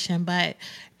conversation, but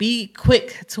be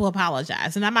quick to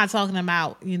apologize. And I'm not talking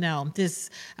about, just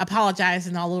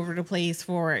apologizing all over the place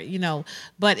for,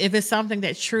 but if it's something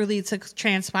that truly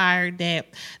transpired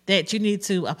that you need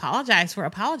to apologize for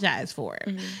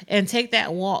it, and take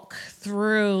that walk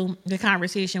through the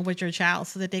conversation with your child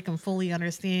so that they can fully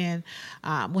understand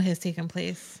what has taken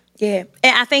place. Yeah.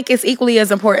 And I think it's equally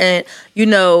as important,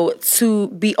 to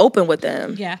be open with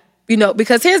them. Yeah.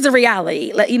 Because here's the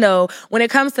reality. When it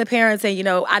comes to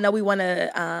parenting, I know we want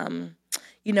to,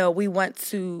 we want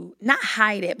to not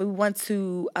hide it, but we want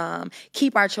to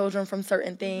keep our children from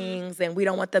certain things, and we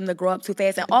don't want them to grow up too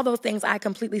fast. And all those things I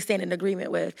completely stand in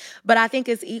agreement with. But I think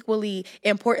it's equally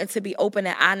important to be open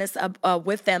and honest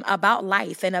with them about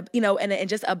life and, and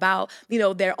just about,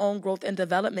 their own growth and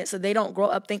development, so they don't grow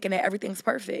up thinking that everything's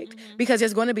perfect. Because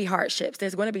there's going to be hardships.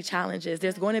 There's going to be challenges.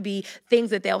 There's going to be things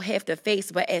that they'll have to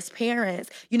face. But as parents,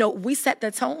 we set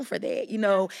the tone for that,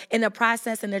 in the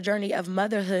process and the journey of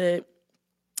motherhood.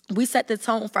 we set the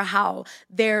tone for how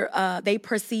they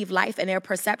perceive life and their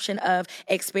perception of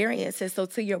experiences. So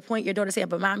to your point, your daughter saying,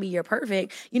 but mommy, you're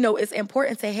perfect. It's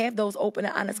important to have those open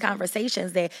and honest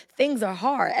conversations that things are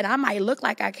hard. And I might look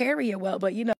like I carry it well,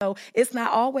 but it's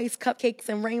not always cupcakes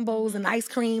and rainbows and ice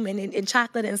cream and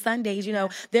chocolate and sundaes.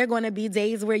 There are going to be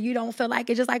days where you don't feel like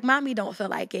it, just like mommy don't feel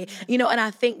like it. And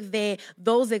I think that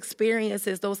those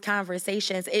experiences, those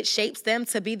conversations, it shapes them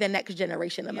to be the next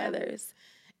generation of mothers.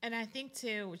 And I think,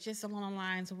 too, just along the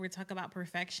lines when we're talking about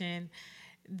perfection,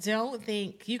 don't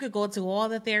think you could go to all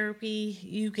the therapy,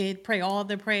 you could pray all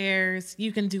the prayers,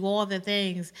 you can do all the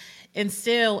things, and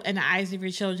still, in the eyes of your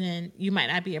children, you might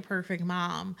not be a perfect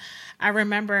mom. I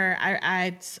remember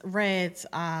I read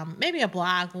maybe a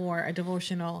blog or a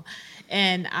devotional,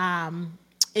 and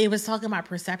it was talking about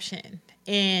perception.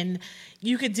 And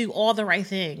you could do all the right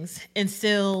things, and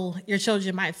still your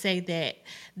children might say that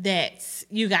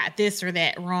you got this or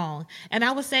that wrong. And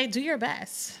I would say, do your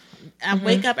best.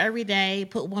 Wake up every day,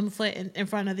 put one foot in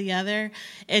front of the other,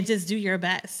 and just do your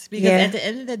best. Because at the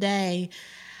end of the day,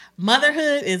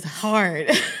 motherhood is hard.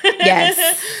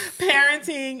 Yes.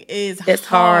 Parenting is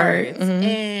hard. Mm-hmm.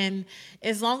 And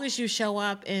as long as you show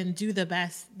up and do the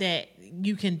best that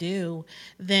you can do,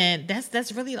 then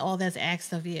that's really all that's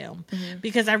asked of you. Mm-hmm.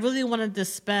 Because I really want to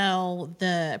dispel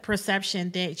the perception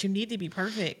that you need to be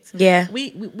perfect. Yeah.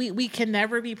 We can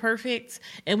never be perfect,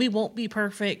 and we won't be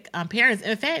perfect parents.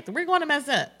 In fact, we're going to mess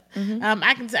up. Mm-hmm.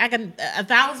 I can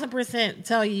 1,000%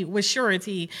 tell you with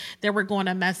surety that we're going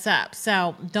to mess up.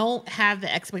 So don't have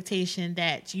the expectation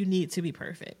that you need to be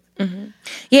perfect. Mm-hmm.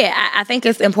 Yeah, I think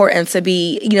it's important to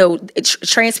be,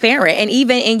 transparent, and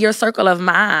even in your circle of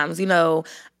moms,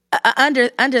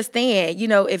 understand,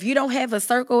 if you don't have a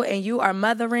circle and you are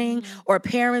mothering or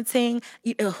parenting,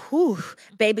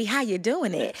 baby, how you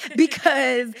doing it?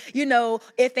 Because,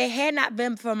 if it had not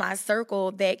been for my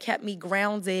circle that kept me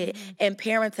grounded and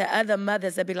parenting other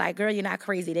mothers, that'd be like, girl, you're not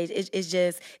crazy. It's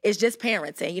just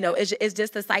parenting, it's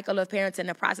just the cycle of parenting,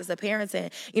 the process of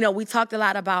parenting. We talked a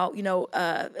lot about,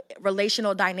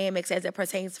 relational dynamics as it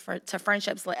pertains to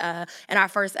friendships in our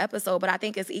first episode, but I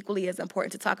think it's equally as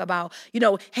important to talk about,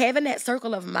 having that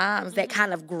circle of moms that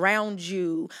kind of ground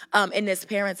you in this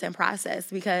parenting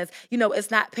process, because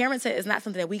parenting is not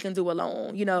something that we can do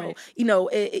alone. Right.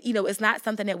 It's not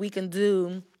something that we can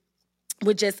do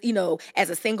with just,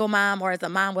 as a single mom or as a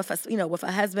mom with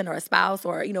a husband or a spouse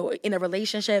or, in a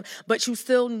relationship, but you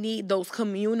still need those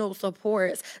communal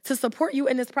supports to support you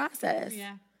in this process.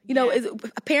 Yeah.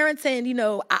 Parenting,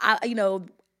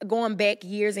 going back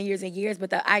years and years and years, but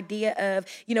the idea of,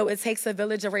 it takes a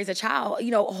village to raise a child,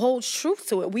 holds truth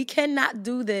to it. We cannot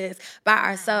do this by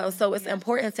ourselves. So it's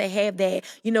important to have that,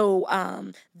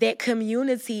 that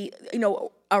community,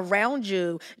 around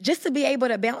you, just to be able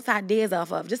to bounce ideas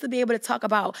off of, just to be able to talk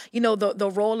about,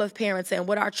 the role of parents and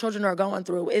what our children are going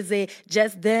through. Is it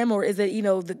just them, or is it,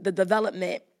 the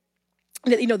development?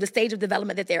 The stage of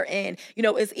development that they're in,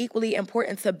 is equally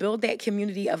important to build that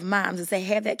community of moms, and to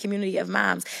have that community of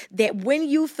moms that when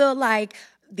you feel like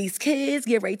these kids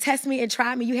get ready to test me and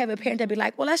try me, you have a parent that be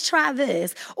like, well, let's try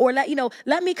this, or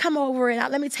let me come over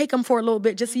and let me take them for a little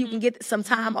bit just so you can get some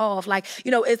time off.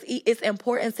 It's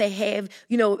important to have,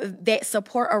 that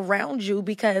support around you,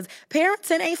 because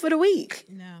parenting ain't for the weak.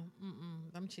 No.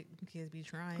 Them kids be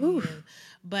trying.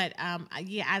 But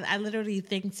I literally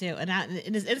think too, and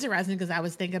it's interesting because I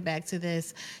was thinking back to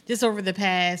this just over the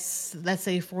past, let's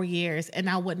say, 4 years, and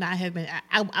I would not have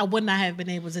been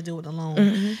able to do it alone.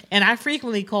 Mm-hmm. And I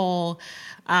frequently call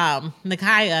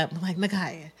Nakia up. I'm like,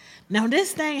 Nakia, now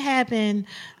this thing happened.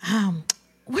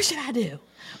 What should I do?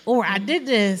 Or I did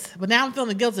this, but now I'm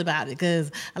feeling guilty about it,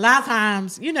 because a lot of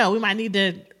times,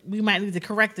 we might need to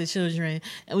correct the children,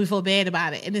 and we feel bad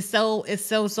about it. And it's so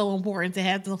important to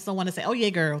have someone to say, oh yeah,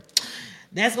 girl,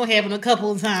 that's gonna happen a couple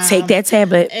of times. Take that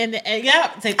tablet. And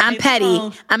I'm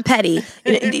petty.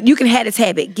 You can have the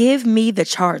tablet. Give me the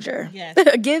charger. Yes.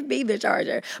 Give me the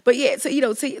charger. But yeah, so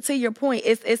to your point,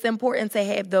 it's important to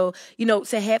have those,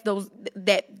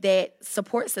 that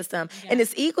support system. Yes. And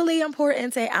it's equally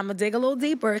important to, I'm gonna dig a little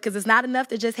deeper, because it's not enough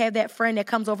to just have that friend that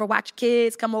comes over, watch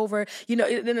kids, come over,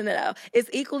 no. It's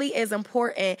equally as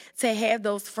important to have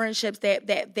those friendships,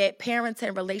 that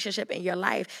parenting relationship in your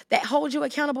life that hold you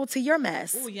accountable to your mess.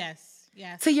 Oh, yes.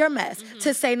 Yes. To your mess. Mm-hmm.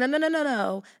 To say,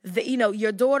 no.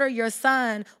 Your daughter, your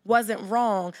son wasn't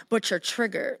wrong, but you're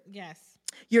triggered. Yes.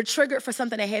 you're triggered for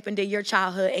something that happened in your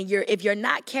childhood, and if you're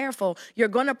not careful, you're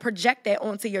going to project that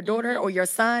onto your daughter or your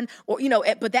son, or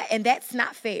that's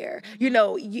not fair.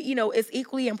 It's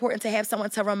equally important to have someone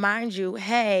to remind you,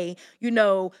 hey, you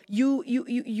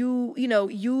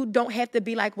don't have to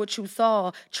be like what you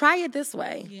saw. Try it this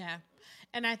way. Yeah.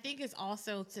 And I think it's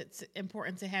also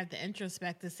important to have the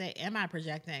introspect to say, am I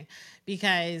projecting?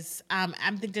 Because I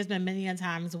think there's been many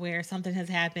times where something has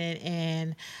happened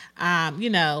and,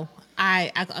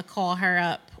 I call her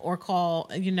up or call,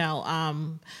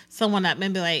 someone up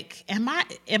and be like, am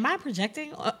I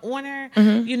projecting on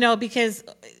her? Because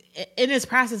in this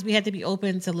process, we have to be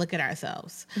open to look at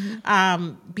ourselves.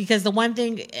 Because the one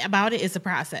thing about it is the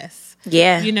process.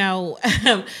 Yeah.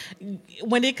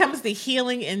 When it comes to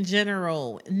healing in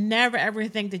general, never ever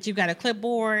think that you got a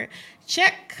clipboard,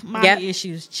 check mommy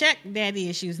issues, check daddy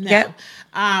issues. No.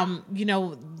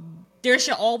 There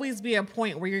should always be a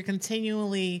point where you're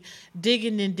continually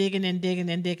digging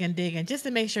just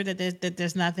to make sure that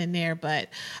there's nothing there. But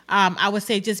I would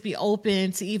say just be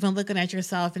open to even looking at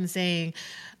yourself and saying,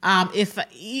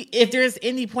 if there's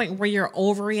any point where you're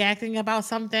overreacting about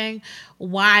something,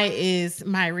 why is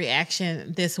my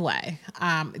reaction this way?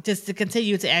 Just to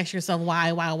continue to ask yourself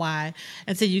why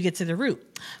until you get to the root.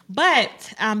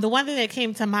 But the one thing that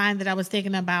came to mind that I was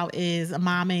thinking about is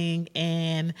momming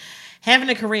and having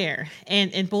a career.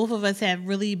 And both of us have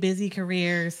really busy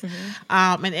careers.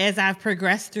 And as I've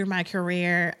progressed through my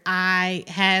career, I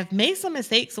have made some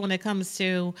mistakes when it comes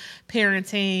to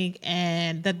parenting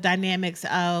and the dynamics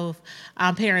of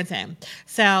parenting.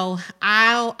 So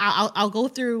I'll go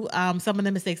through some of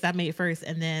the mistakes I made first,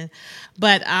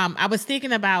 but I was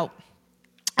thinking about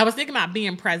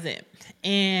being present,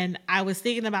 and I was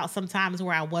thinking about some times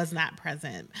where I was not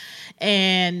present,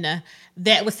 and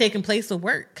that was taking place with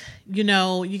work. You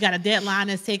got a deadline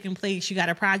that's taking place, you got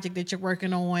a project that you're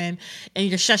working on, and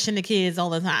you're shushing the kids all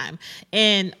the time.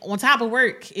 And on top of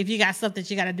work, if you got stuff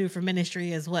that you got to do for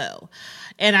ministry as well.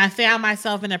 And I found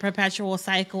myself in a perpetual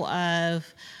cycle of,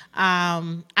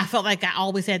 I felt like I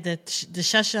always had to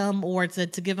shush them or to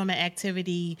give them an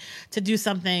activity to do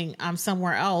something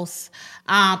somewhere else.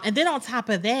 And then on top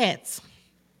of that,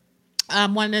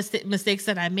 one of the mistakes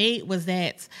that I made was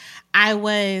that I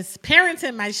was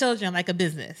parenting my children like a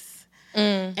business.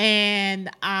 And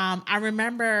I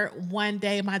remember one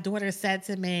day my daughter said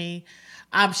to me,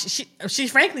 she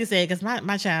frankly said, because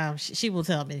my child, she will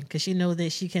tell me, because she knows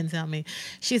that she can tell me.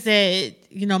 She said,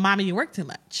 Mommy, you work too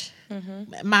much.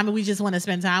 Mommy, we just want to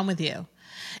spend time with you.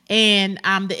 And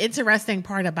the interesting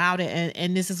part about it,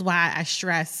 and this is why I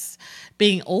stress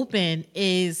being open,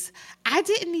 is I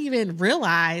didn't even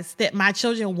realize that my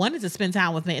children wanted to spend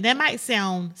time with me. And that might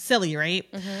sound silly, right?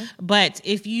 But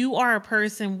if you are a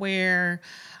person where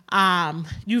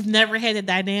you've never had a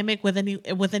dynamic with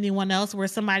anyone else where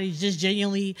somebody just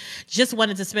genuinely just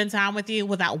wanted to spend time with you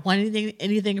without wanting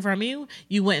anything from you,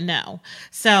 you wouldn't know.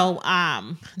 So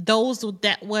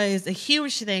that was a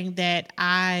huge thing that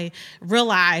I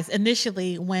realized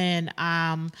initially when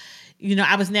I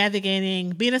was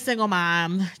navigating being a single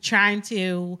mom, trying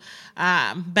to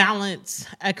balance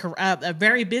a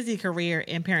very busy career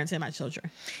in parenting my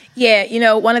children.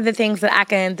 Yeah, one of the things that I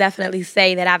can definitely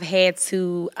say that I've had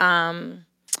to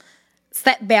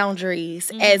set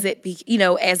boundaries as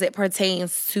it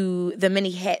pertains to the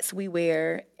many hats we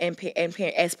wear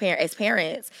as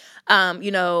parents.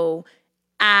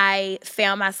 I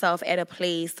found myself at a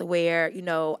place where,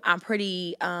 I'm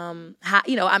pretty high,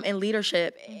 I'm in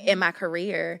leadership in my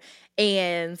career,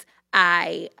 and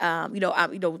I'm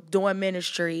doing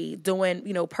ministry,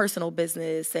 doing, personal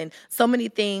business, and so many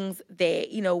things that,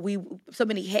 so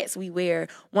many hats we wear.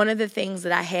 One of the things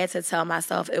that I had to tell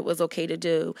myself it was okay to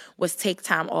do was take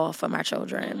time off for my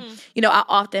children. I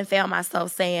often found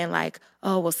myself saying like,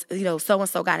 oh, well,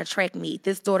 so-and-so got a track meet.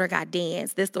 This daughter got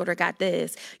dance. This daughter got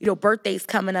this. Birthdays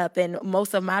coming up, and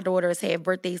most of my daughters have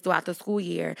birthdays throughout the school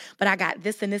year, but I got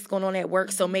this and this going on at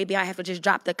work, so maybe I have to just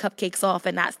drop the cupcakes off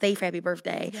and not say happy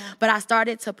birthday. Yeah. But I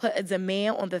started to put a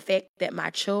demand on the fact that my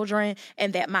children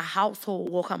and that my household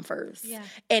will come first. Yeah.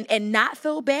 And not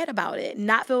feel bad about it.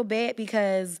 Not feel bad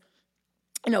because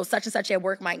such and such at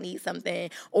work might need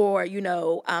something, or,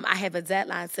 I have a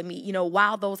deadline to meet,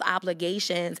 while those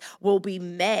obligations will be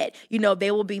met,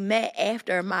 they will be met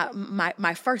after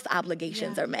my first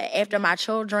obligations are met, after my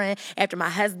children, after my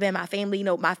husband, my family,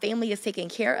 my family is taken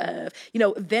care of,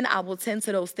 then I will tend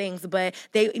to those things, but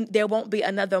there won't be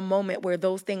another moment where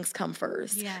those things come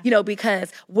first,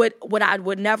 because what I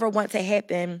would never want to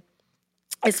happen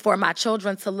is for my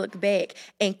children to look back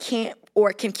and can't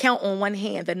or can count on one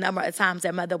hand the number of times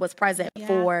their mother was present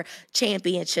for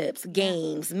championships,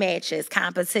 games, matches,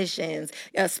 competitions,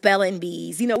 spelling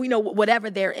bees, whatever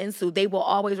they're into, they will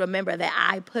always remember that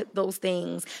I put those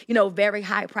things, very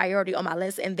high priority on my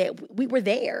list, and that we were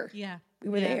there. Yeah. We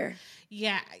were there.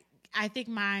 Yeah. I think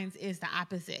mine is the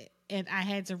opposite. And I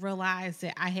had to realize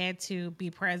that I had to be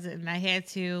present, and I had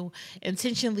to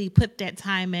intentionally put that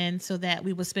time in so that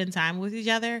we would spend time with each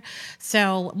other.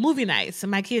 So movie nights. So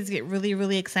my kids get really,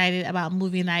 really excited about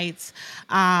movie nights.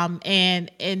 And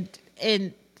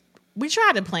we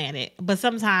try to plan it, but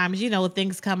sometimes,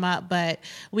 things come up, but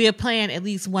we have planned at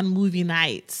least one movie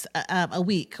night a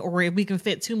week, or if we can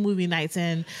fit two movie nights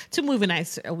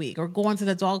a week, or going to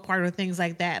the dog park or things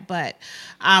like that. But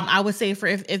I would say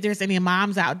if there's any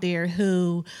moms out there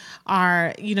who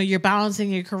are, you're balancing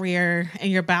your career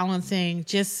and you're balancing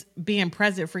just being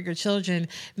present for your children,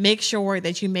 make sure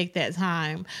that you make that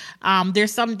time.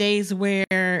 There's some days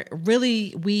where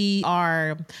really we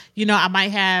are, I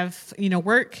might have,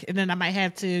 work, and then I might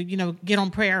have to, get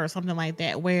on prayer or something like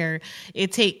that, where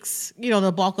it takes,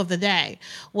 the bulk of the day.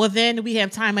 Well, then we have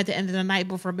time at the end of the night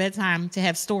before bedtime to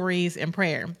have stories and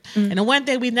prayer. And the one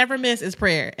thing we never miss is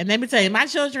prayer. And let me tell you, my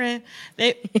children,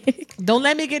 they don't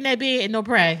let me get in that bed and no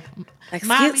pray.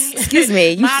 Excuse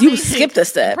me, you skipped a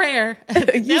step. Prayer.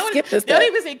 You skipped a step. Don't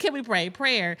even say, can we pray?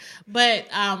 Prayer. But,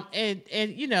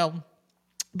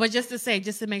 but just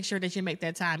to make sure that you make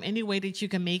that time any way that you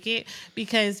can make it,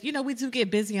 because, we do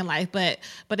get busy in life, but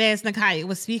as Nakia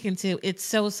was speaking to, it's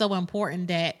so important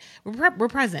that we're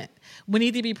present. We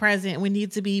need to be present. We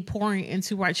need to be pouring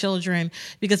into our children,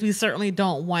 because we certainly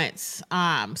don't want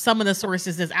some of the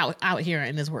sources that's out here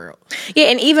in this world. Yeah,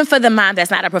 and even for the mom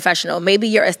that's not a professional, maybe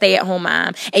you're a stay-at-home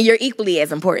mom and you're equally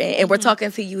as important, and we're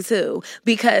talking to you too,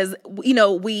 because,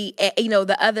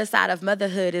 the other side of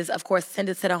motherhood is, of course,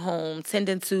 tending to the home,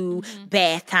 tending to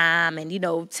bath time,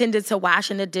 and, tending to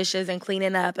washing the dishes and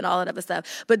cleaning up and all of that other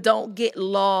stuff. But don't get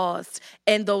lost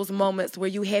in those moments where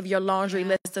you have your laundry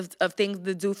list of things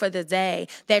to do for the day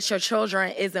that your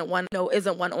children isn't one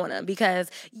on them.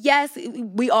 Because yes,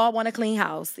 we all want a clean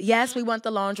house. Yes, we want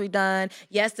the laundry done.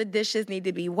 Yes, the dishes need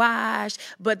to be washed.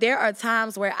 But there are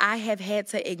times where I have had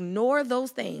to ignore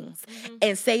those things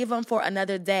and save them for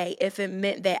another day if it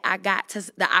meant that I got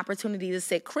the opportunity to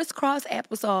sit crisscross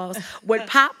applesauce with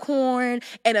popcorn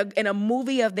and a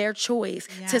movie of their choice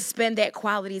to spend that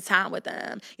quality time with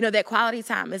them. That quality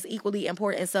time is equally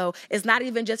important. So it's not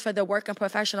even just for the working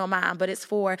professional mom, but it's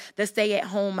for the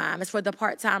stay-at-home mom. It's for the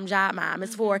part-time job mom.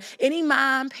 It's for any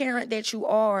mom, parent that you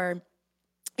are.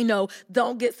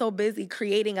 Don't get so busy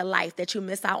creating a life that you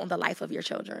miss out on the life of your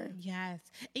children. Yes.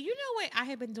 And you know what I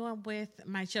have been doing with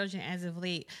my children as of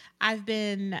late? I've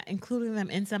been including them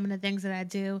in some of the things that I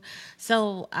do.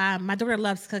 So my daughter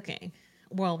loves cooking.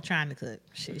 Well, trying to cook.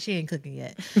 She ain't cooking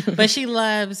yet. But she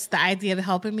loves the idea of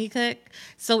helping me cook.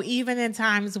 So even in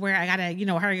times where I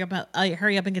gotta,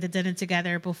 hurry up and get the dinner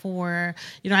together before,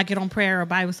 I get on prayer or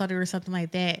Bible study or something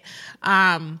like that,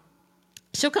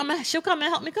 she'll come and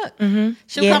help me cook.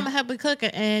 She'll come and help me cook.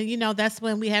 And, that's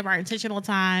when we have our intentional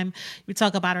time. We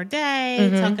talk about our day,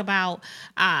 talk about,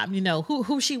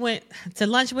 who she went to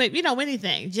lunch with,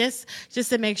 anything, just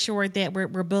to make sure that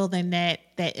we're building that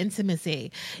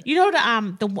intimacy.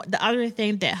 The other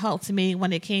thing that helped me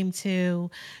when it came to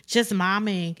just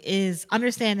momming is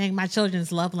understanding my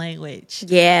children's love language.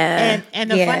 Yeah.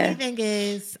 And the funny thing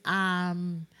is,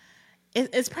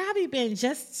 it's probably been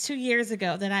just 2 years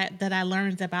ago that I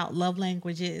learned about love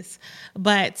languages.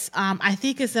 But I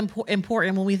think it's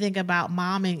important when we think about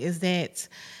momming is that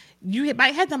you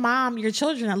might have to mom your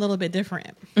children a little bit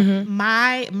different.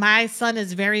 My son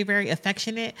is very, very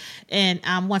affectionate and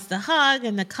wants to hug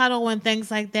and to cuddle and things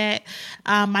like that.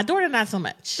 My daughter, not so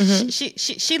much.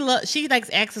 She likes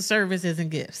acts of services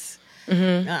and gifts.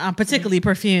 Particularly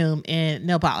perfume and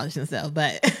nail polish and stuff,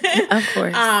 but of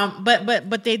course,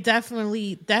 but they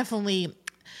definitely.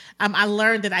 I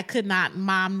learned that I could not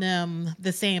mom them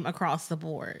the same across the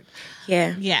board.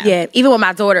 Yeah. Even with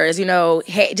my daughters,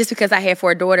 just because I have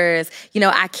 4 daughters,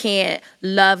 I can't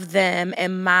love them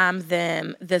and mom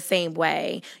them the same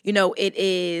way. It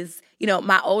is,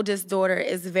 my oldest daughter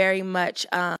is very much,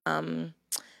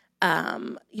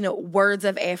 words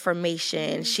of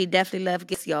affirmation. She definitely loves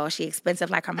gifts, y'all. She expensive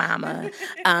like her mama.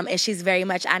 And she's very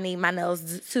much, I need my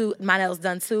nails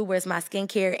done too. Where's my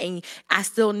skincare? And I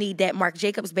still need that Marc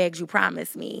Jacobs bags you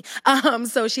promised me.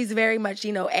 So she's very much,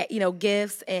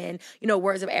 gifts and,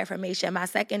 words of affirmation. My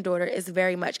second daughter is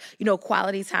very much,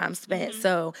 quality time spent.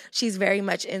 So she's very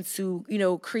much into,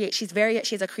 she's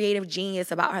a creative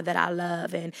genius about her that I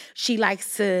love. And she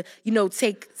likes to,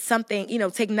 take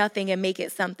something, take nothing and make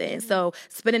it something. twins. So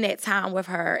spending that time with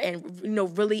her and,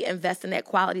 really investing that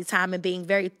quality time and being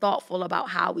very thoughtful about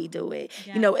how we do it,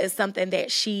 is something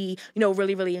that she,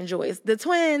 really, really enjoys. The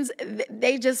twins,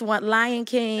 they just want Lion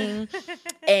King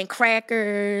and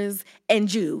crackers and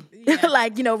Jew.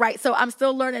 Right. So I'm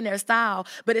still learning their style,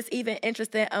 but it's even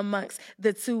interesting amongst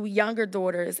the two younger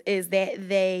daughters is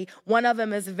that one of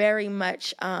them is very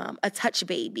much a touch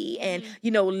baby and,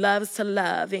 loves to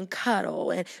love and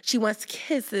cuddle, and she wants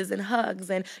kisses and hugs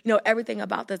and, everything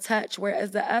about the touch.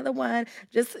 Whereas the other one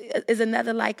just is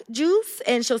another like juice,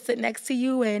 and she'll sit next to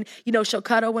you and, she'll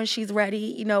cuddle when she's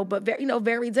ready, but very,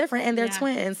 very different, and they're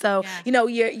twins. So,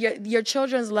 your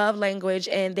children's love language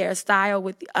and their style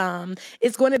with,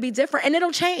 it's going to be different, and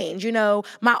it'll change.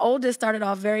 My oldest started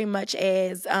off very much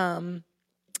as,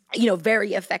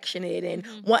 very affectionate and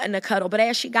wanting to cuddle. But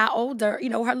as she got older,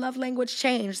 her love language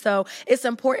changed. So it's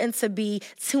important to be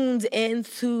tuned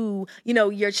into,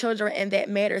 your children in that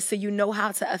matter, so you know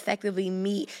how to effectively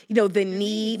meet, the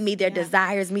need, meet their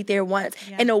desires, meet their wants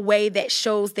in a way that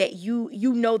shows that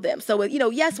you know them. So,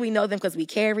 yes, we know them because we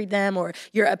carried them, or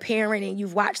you're a parent and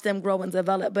you've watched them grow and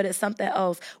develop, but it's something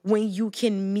else when you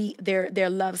can meet their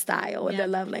love style and their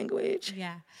love language.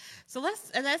 Yeah. So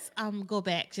let's go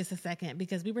back just a second,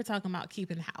 because we were talking about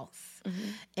keeping house.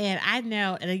 And I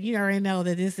know, and you already know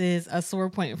that this is a sore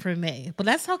point for me, but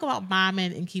let's talk about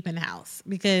momming and keeping house,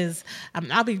 because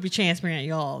I'll be transparent,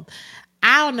 y'all.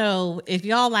 I don't know if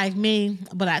y'all like me,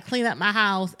 but I clean up my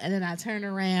house and then I turn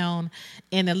around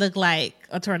and it looked like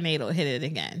a tornado hit it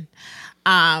again.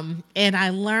 And I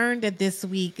learned that this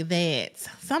week that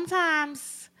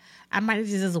sometimes I might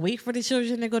just wait for the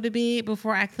children to go to bed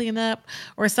before I clean up.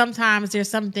 Or sometimes there's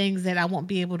some things that I won't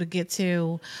be able to get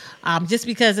to just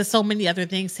because there's so many other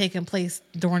things taking place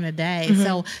during the day.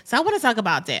 So I want to talk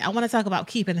about that. I want to talk about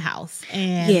keeping house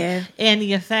and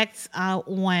the effects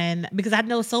because I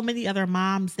know so many other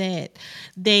moms that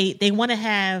they want to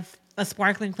have a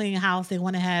sparkling clean house. They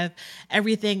want to have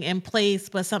everything in place,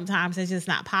 but sometimes it's just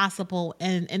not possible,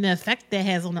 and the effect that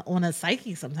has on a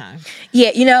psyche sometimes.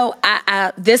 Yeah,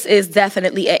 I this is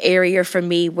definitely an area for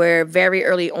me where very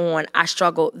early on I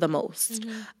struggled the most.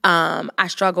 I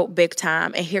struggled big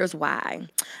time, and here's why.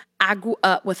 I grew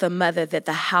up with a mother that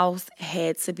the house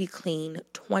had to be clean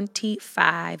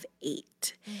 25/8.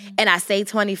 And I say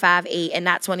 25/8 and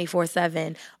not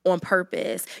 24/7 on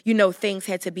purpose. Things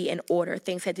had to be in order.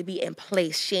 Things had to be in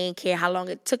place. She ain't care how long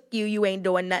it took you. You ain't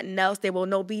doing nothing else.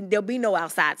 There'll be no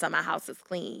outside till my house is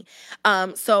clean.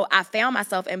 So I found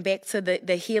myself, and back to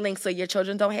the healing so your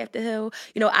children don't have to heal.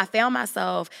 I found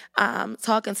myself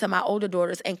talking to my older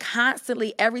daughters, and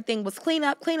constantly everything was clean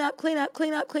up, clean up, clean up,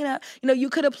 clean up, clean up. You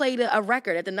could have played a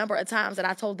record at the number of times that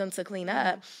I told them to clean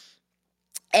up.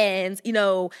 And,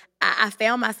 I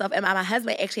found myself, and my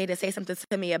husband actually had to say something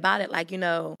to me about it. Like,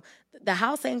 the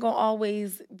house ain't gonna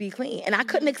always be clean. And I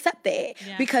couldn't accept that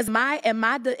because in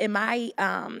my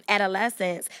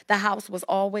adolescence, the house was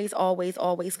always, always,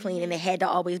 always clean, and it had to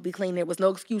always be clean. There was no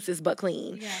excuses but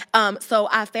clean. So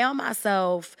I found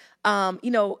myself,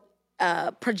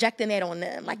 projecting that on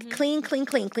them. Like, clean, clean,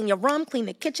 clean. Clean your room, clean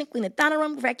the kitchen, clean the dining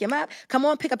room, vacuum up. Come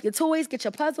on, pick up your toys, get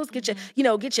your puzzles, get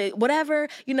your, get your whatever,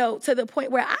 to the point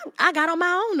where I got on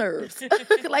my own nerves.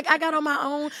 Like, I got on my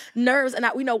own nerves. And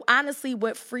honestly,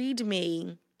 what freed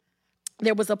me,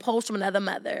 there was a post from another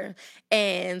mother,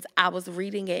 and I was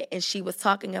reading it, and she was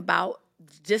talking about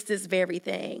just this very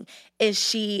thing. Is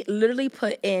she literally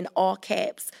put in all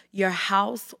caps, your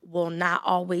house will not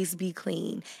always be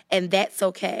clean, and that's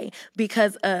okay,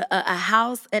 because a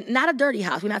house, and not a dirty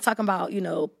house, we're not talking about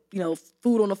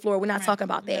food on the floor, we're not talking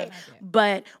about that,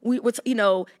 but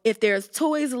if there's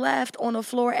toys left on the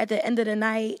floor at the end of the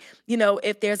night,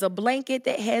 if there's a blanket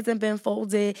that hasn't been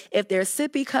folded, if there's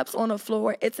sippy cups on the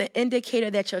floor, it's an indicator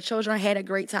that your children had a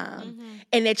great time,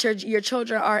 and that your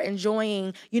children are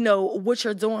enjoying what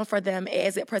you're doing for them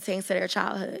as it pertains to their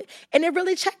childhood. And it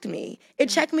really checked me. It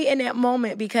checked me in that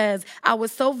moment, because I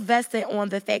was so vested on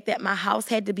the fact that my house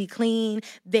had to be clean,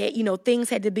 that things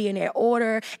had to be in their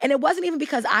order, and it wasn't even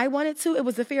because I wanted to. It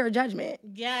was the fear of judgment.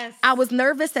 Yes. I was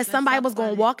nervous that somebody was going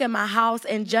to walk in my house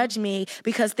and judge me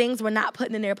because things were not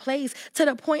put in their place, to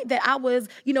the point that I was,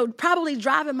 probably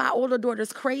driving my older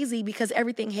daughters crazy because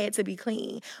everything had to be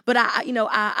clean. But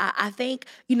I thank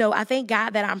God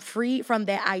that I'm freed from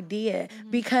that idea,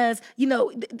 because,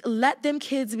 let them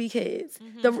kids be kids.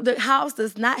 The house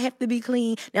does not have to be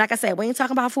clean. Now, like I said, we ain't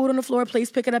talking about food on the floor.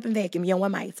 Please pick it up and vacuum. You don't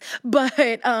want mites. But,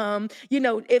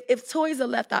 if toys are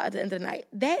left out at the end of the night,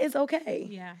 that is okay.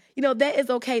 Yeah. That is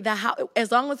okay.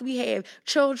 As long as we have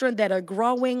children that are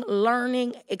growing,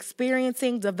 learning,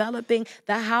 experiencing, developing,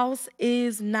 the house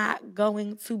is not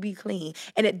going to be clean.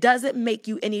 And it doesn't make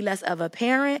you any less of a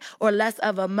parent or less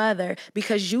of a mother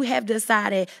because you have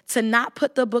decided to not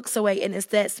put the books away and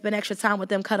instead spend extra time with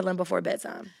them cuddling before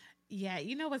bedtime. Yeah,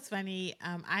 you know what's funny?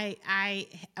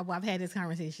 I've had this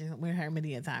conversation with her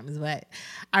many a times, but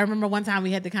I remember one time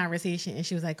we had the conversation and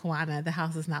she was like, "Kawana, the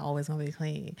house is not always going to be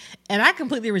clean," and I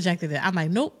completely rejected it. I'm like,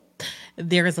 "Nope,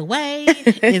 there is a way.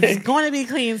 It's going to be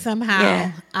clean somehow."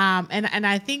 Yeah. And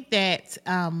I think that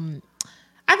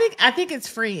I think it's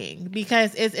freeing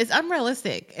because it's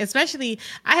unrealistic. Especially,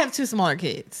 I have 2 smaller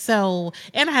kids, and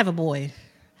I have a boy.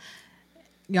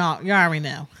 Y'all already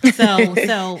know. So I don't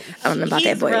know about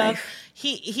that boy life.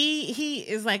 He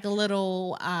is like a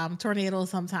little tornado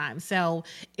sometimes. So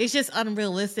it's just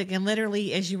unrealistic. And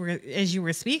literally, as you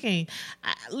were speaking,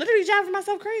 I literally driving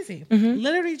myself crazy.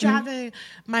 Literally driving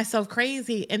myself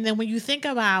crazy. And then when you think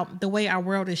about the way our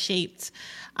world is shaped,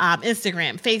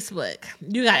 Instagram, Facebook,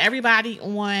 you got everybody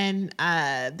on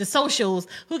the socials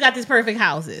who got these perfect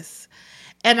houses.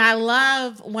 And I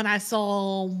love when I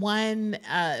saw one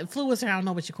influencer, I don't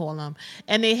know what you call them,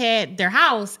 and they had their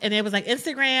house, and it was like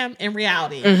Instagram and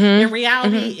reality. In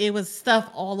reality, it was stuff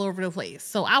all over the place.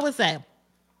 So I would say,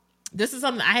 this is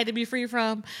something I had to be free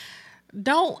from.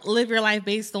 Don't live your life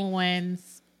based on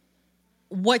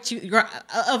what you're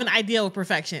of an ideal of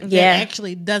perfection that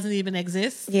actually doesn't even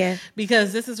exist. Yeah.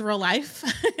 Because this is real life.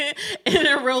 And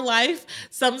in real life,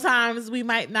 sometimes we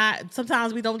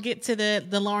don't get to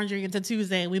the laundry until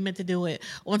Tuesday and we meant to do it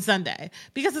on Sunday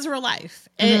because it's real life.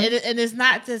 And it's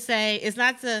not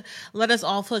to let us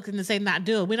all flick and to say not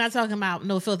do it. We're not talking about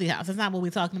no filthy house. That's not what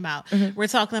we're talking about. We're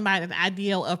talking about an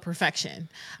ideal of perfection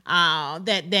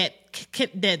that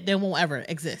won't ever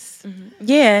exist.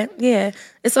 Yeah.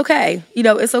 It's okay.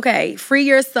 It's okay. Free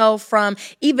yourself from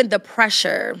even the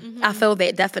pressure. I feel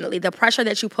that definitely. The pressure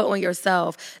that you put on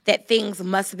yourself that things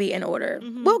must be in order.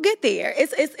 We'll get there.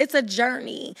 It's a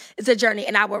journey. It's a journey.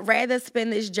 And I would rather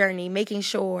spend this journey making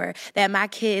sure that my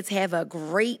kids have a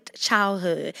great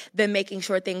childhood than making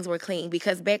sure things were clean.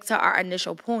 Because back to our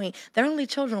initial point, they're only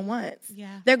children once.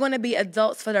 Yeah. They're going to be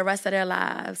adults for the rest of their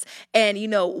lives. And,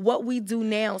 what we do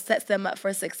now sets them up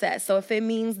for success. So if it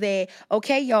means that,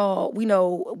 okay, y'all,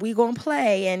 we going to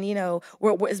play and,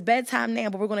 it's bedtime now,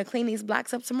 but we're going to clean these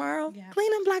blocks up tomorrow. Yeah. Clean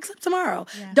them blocks up tomorrow.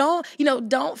 Yeah.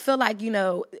 Don't feel like,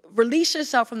 release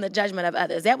yourself from the judgment of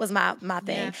others. That was my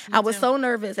thing. Yeah, I was so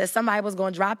nervous that somebody was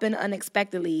going to drop in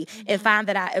unexpectedly and find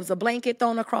that it was a blanket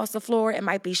thrown across the floor. It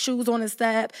might be shoes on the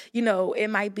step. It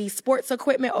might be sports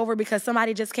equipment over because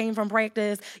somebody just came from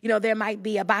practice. There might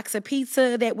be a box of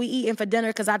pizza that we eating for dinner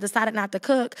because I decided not to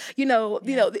cook.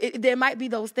 There might be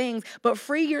those things, but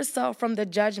free yourself from the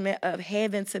judgment of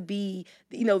having to be,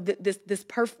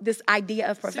 this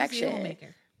idea of perfection.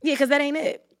 Yeah, because that ain't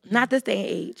it. Not this day and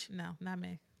age. No, not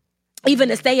me.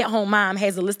 Even a stay-at-home mom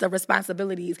has a list of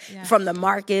responsibilities from the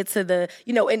market to the,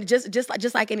 and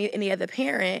just like any other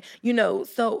parent,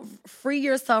 so free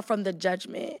yourself from the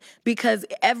judgment because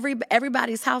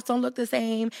everybody's house don't look the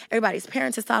same. Everybody's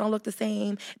parents' house don't look the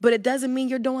same, but it doesn't mean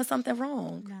you're doing something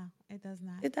wrong. No, it does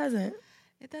not. It doesn't.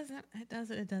 It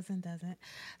doesn't.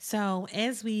 So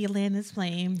as we land this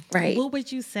plane, what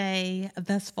would you say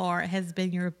thus far has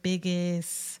been your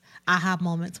biggest aha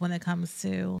moments when it comes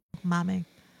to momming?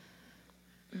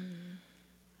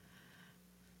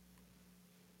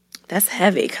 That's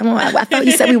heavy. Come on. I thought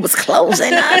you said we was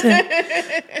closing.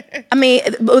 I mean,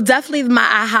 definitely my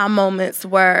aha moments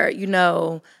were,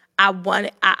 I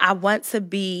want to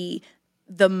be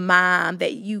the mom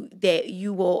that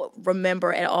you will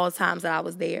remember at all times that I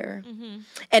was there.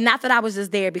 And not that I was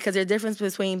just there, because there's a difference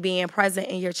between being present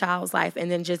in your child's life and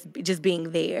then just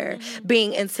being there.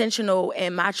 Being intentional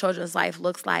in my children's life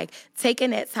looks like taking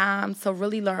that time to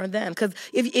really learn them. Because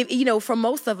if for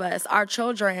most of us, our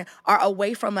children are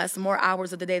away from us more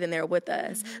hours of the day than they're with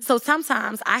us. So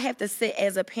sometimes I have to sit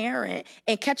as a parent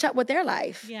and catch up with their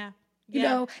life. Yeah.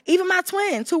 Even my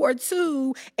twins who are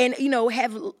 2 and,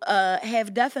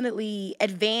 have definitely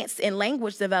advanced in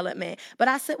language development. But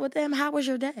I sit with them. How was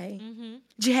your day?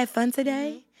 Did you have fun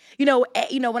today?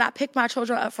 When I pick my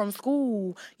children up from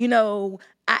school, I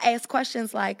ask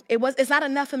questions like, it's not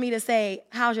enough for me to say,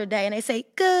 how's your day? And they say,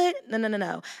 good.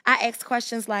 No. I ask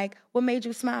questions like, what made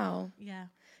you smile? Yeah.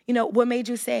 What made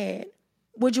you sad?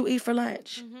 What'd you eat for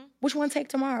lunch? Which one take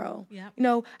tomorrow?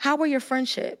 Yep. How were your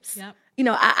friendships? Yep.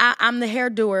 I'm the hair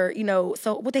doer,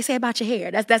 so what they say about your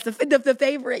hair, that's the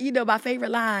favorite, my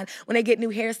favorite line when they get new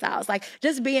hairstyles. Like,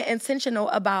 just being intentional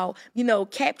about,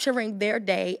 capturing their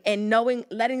day and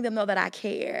letting them know that I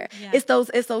care. Yeah. It's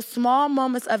those small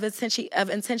moments of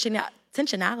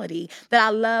intentionality that I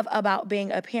love about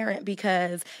being a parent,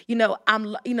 because,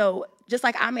 just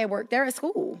like I'm at work, they're at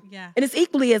school. Yeah. And it's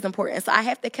equally as important. So I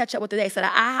have to catch up with the day. So the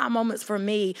aha moments for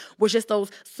me was just those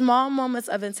small moments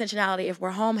of intentionality. If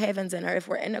we're home having dinner, if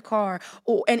we're in the car,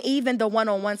 and even the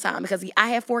one-on-one time, because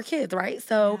I have 4 kids, right?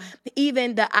 So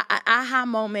even the aha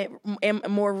moment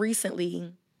more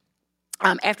recently,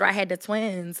 after I had the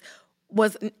twins,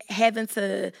 was having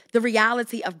the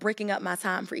reality of breaking up my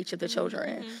time for each of the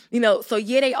children. So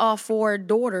they all 4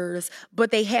 daughters,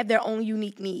 but they have their own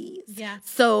unique needs. Yeah.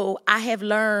 So I have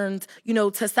learned,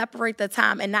 to separate the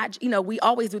time, and not, we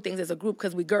always do things as a group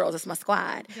because we girls, it's my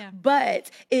squad. Yeah. But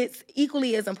it's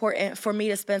equally as important for me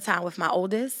to spend time with my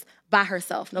oldest, by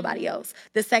herself, nobody else.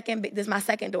 This is my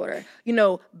second daughter,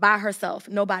 by herself,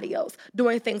 nobody else,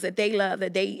 doing things that they love,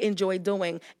 that they enjoy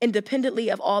doing, independently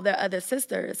of all their other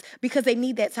sisters, because they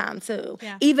need that time too.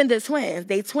 Yeah. Even the twins,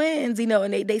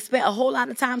 and they spent a whole lot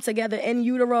of time together in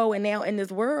utero and now in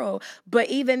this world. But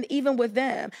even with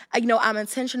them, I'm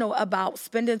intentional about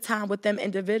spending time with them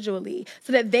individually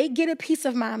so that they get a piece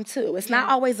of mine too. It's not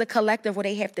always a collective where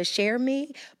they have to share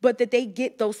me, but that they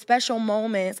get those special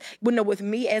moments, with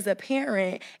me as a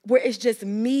parent, where it's just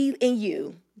me and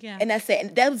you. Yeah. And that's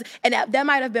it. And that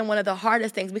might have been one of the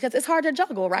hardest things, because it's hard to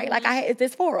juggle, right? Like,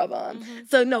 there's 4 of them.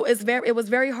 So no, it was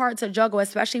very hard to juggle,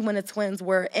 especially when the twins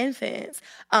were infants.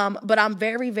 But I'm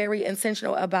very, very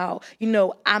intentional about,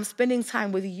 I'm spending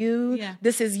time with you. Yeah.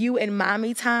 This is you and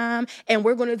mommy time, and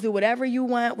we're going to do whatever you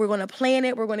want. We're going to plan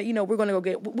it. We're going to, we're going to go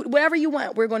get whatever you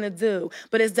want. We're going to do.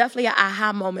 But it's definitely an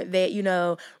aha moment that,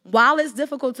 while it's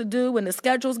difficult to do when the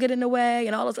schedules get in the way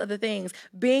and all those other things,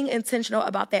 being intentional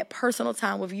about that personal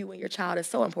time with you and your child is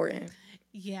so important.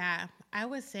 Yeah, I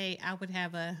would say I would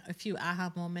have a few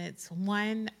aha moments.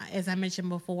 One, as I mentioned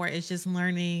before, is just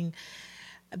learning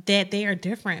that they are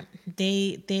different.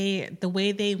 The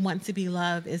way they want to be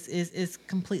loved is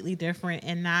completely different,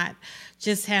 and not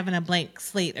just having a blank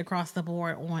slate across the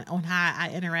board on how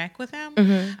I interact with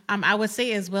them. I would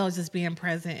say as well, just being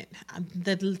present.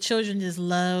 The children just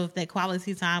love that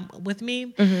quality time with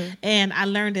me, and I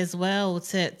learned as well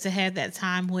to have that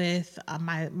time with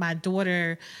my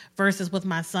daughter versus with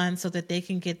my son, so that they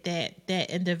can get that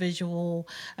individual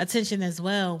attention as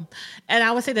well. And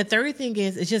I would say the third thing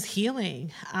is just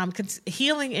healing.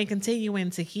 Healing and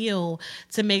continuing to heal,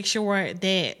 to make sure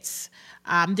that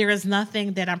there is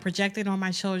nothing that I'm projecting on my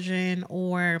children,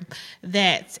 or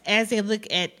that as they look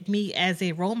at me as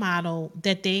a role model,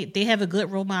 that they have a good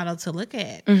role model to look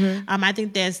at. I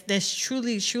think that's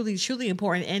truly, truly, truly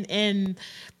important. And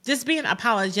just being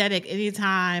apologetic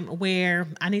anytime where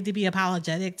I need to be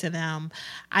apologetic to them,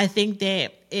 I think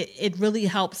that it really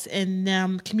helps in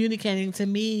them communicating to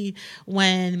me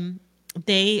when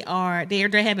they're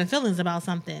having feelings about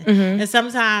something. And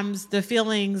sometimes the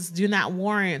feelings do not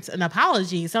warrant an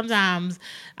apology. Sometimes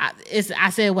I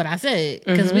said what I said,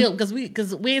 because we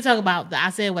ain't talking about the I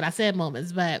said what I said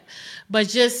moments, but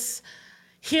just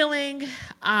healing.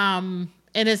 And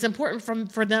it's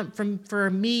important for them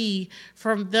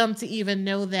to even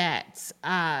know that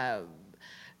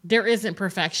there isn't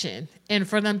perfection, and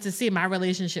for them to see my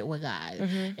relationship with God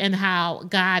and how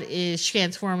God is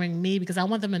transforming me, because I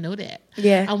want them to know that.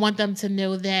 Yeah. I want them to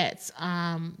know that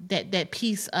that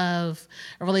piece of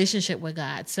a relationship with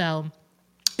God. So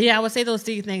yeah, I would say those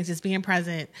 3 things: just being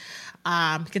present,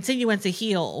 continuing to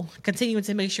heal, continuing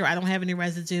to make sure I don't have any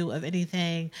residue of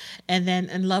anything,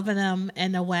 and loving them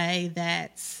in a way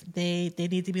that they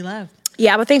need to be loved.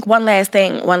 Yeah, I would think one last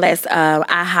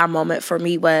aha moment for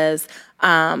me was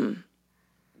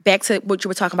back to what you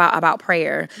were talking about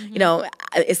prayer.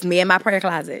 It's me in my prayer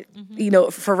closet,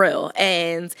 for real.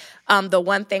 And the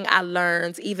one thing I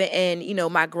learned, even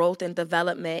in my growth and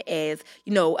development as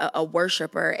a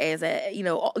worshiper, as a in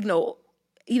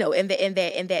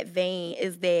that vein,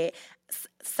 is that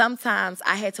sometimes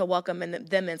I had to welcome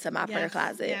them into my prayer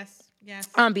closet. Yes.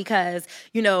 Because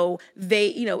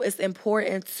it's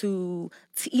important to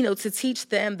teach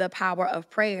them the power of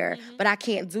prayer, but I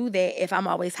can't do that if I'm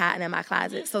always hiding in my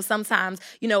closet. So sometimes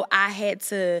I had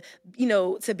to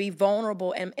be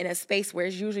vulnerable in a space where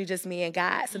it's usually just me and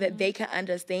God, so that they can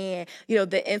understand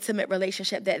the intimate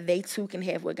relationship that they too can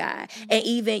have with God. And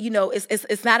even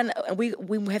it's not we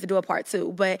have to do a part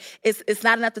 2, but it's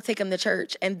not enough to take them to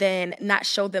church and then not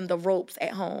show them the ropes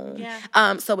at home.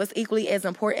 So it's equally as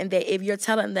important that if you're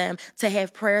telling them to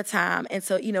have prayer time, and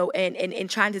so and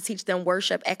trying to teach them worship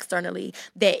worship externally,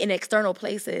 that in external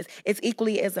places, it's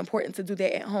equally as important to do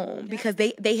that at home because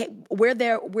we're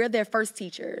their first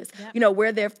teachers. Yep. You know,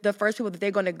 we're the first people that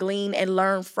they're going to glean and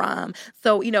learn from.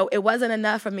 So, you know, it wasn't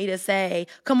enough for me to say,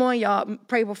 come on, y'all,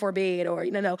 pray before bed, or,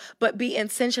 you know, but be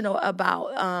intentional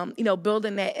about, you know,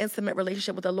 building that intimate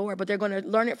relationship with the Lord. But they're going to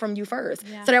learn it from you first.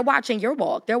 Yeah. So they're watching your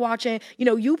walk. They're watching, you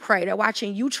know, you pray. They're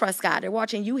watching you trust God. They're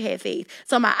watching you have faith.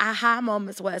 So my aha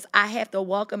moments was I have to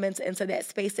welcome into that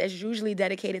space that's usually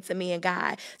dedicated to me and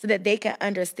God, so that they can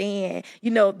understand,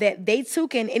 you know, that they too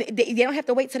can, and they don't have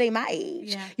to wait till they my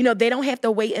age. Yeah. You know, they don't have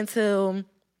to wait until,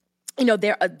 you know,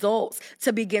 they're adults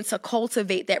to begin to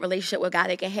cultivate that relationship with God.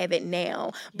 They can have it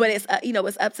now. But it's, you know,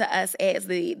 it's up to us as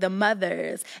the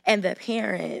mothers and the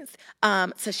parents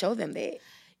to show them that.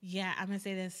 Yeah, I'm gonna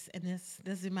say this, and this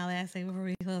is my last thing before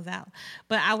we close out.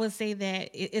 But I would say that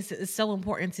it's so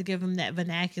important to give them that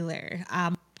vernacular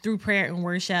through prayer and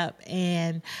worship.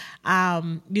 And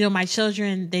you know, my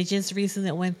children, they just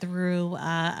recently went through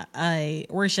a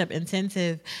worship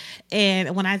intensive,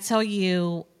 and when I tell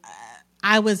you,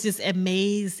 I was just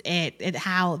amazed at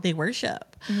how they worship.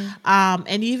 Mm-hmm.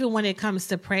 And even when it comes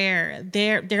to prayer,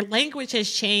 their language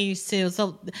has changed too.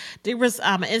 So there was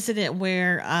an incident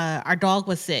where our dog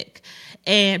was sick,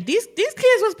 and these kids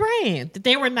was praying.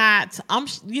 They were not,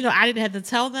 you know, I didn't have to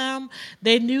tell them.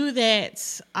 They knew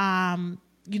that,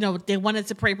 you know, they wanted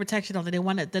to pray protection on it. They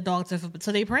wanted the dog to,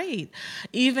 so they prayed.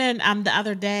 Even the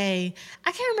other day,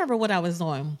 I can't remember what I was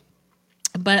doing,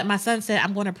 but my son said,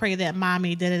 I'm going to pray that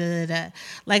mommy, da, da, da, da.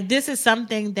 Like, this is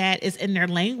something that is in their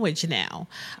language now.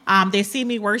 They see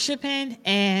me worshiping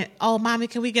and, oh, mommy,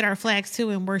 can we get our flags too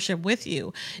and worship with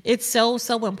you? It's so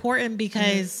important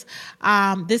because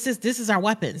this is our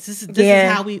weapons. This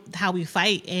is how we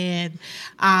fight. And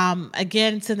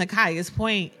again, to Nakaya's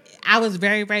point, I was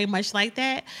very, very much like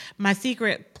that. My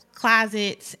secret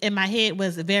closet in my head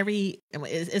was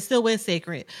it still is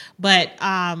sacred, but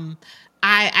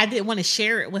I didn't want to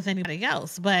share it with anybody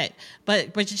else, but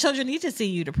your children need to see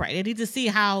you to pray. They need to see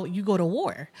how you go to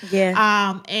war.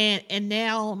 Yeah. And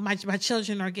now my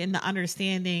children are getting the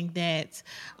understanding that,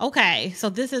 okay, so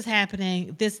this is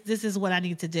happening. This is what I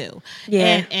need to do.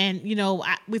 Yeah. And you know,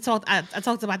 I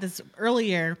talked about this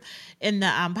earlier in the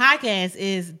podcast.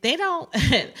 Is they don't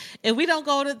if we don't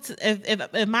go to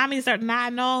if mommy start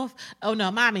nodding off, oh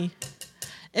no, mommy,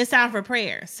 it's time for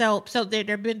prayer. So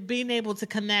they're being able to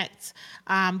connect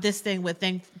this thing with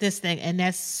this thing, and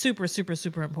that's super, super,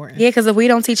 super important. Yeah, because if we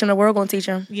don't teach them, the world gonna teach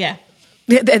them. Yeah.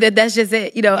 That's just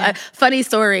it. You know, Yeah. a funny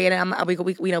story, and we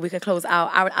could close out.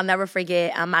 I'll never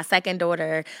forget. My second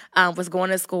daughter was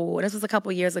going to school, and this was a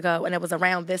couple years ago, and it was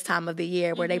around this time of the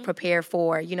year where they prepare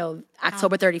for, you know,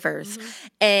 October 31st.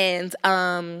 And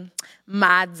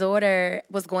my daughter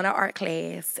was going to art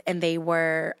class, and they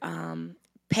were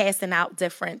passing out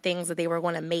different things that they were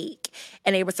going to make,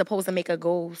 and they were supposed to make a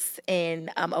ghost and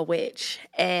a witch.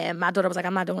 And my daughter was like,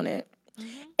 I'm not doing it.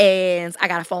 And I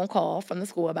got a phone call from the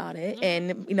school about it.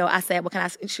 And, you know, I said, well, can I,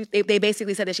 they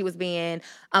basically said that she was being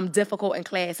difficult in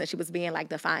class, and she was being like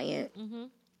defiant.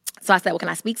 So I said, well, can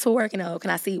I speak to her? You know,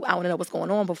 can I see, I want to know what's going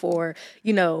on before,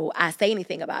 you know, I say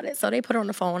anything about it. So they put her on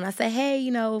the phone, and I said, hey,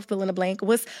 you know, fill in the blank,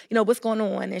 what's going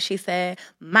on? And she said,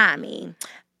 mommy,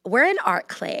 we're in art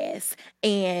class,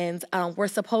 and we're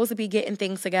supposed to be getting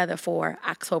things together for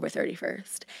October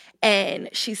 31st. And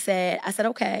she said, I said,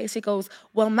 okay. She goes,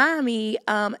 well, mommy,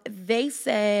 they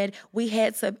said we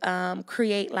had to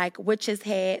create like witches'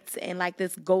 hats and like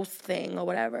this ghost thing or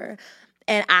whatever.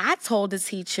 And I told the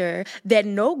teacher that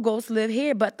no ghosts live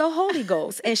here but the Holy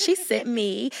Ghost. And she sent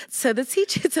me to the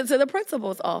teacher, to the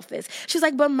principal's office. She's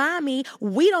like, but mommy,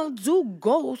 we don't do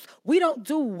ghosts. We don't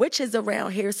do witches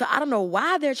around here. So I don't know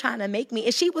why they're trying to make me.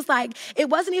 And she was like, it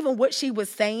wasn't even what she was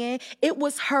saying. It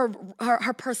was her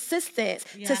persistence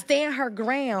to stand her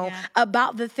ground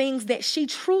about the things that she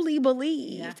truly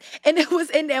believed. And it was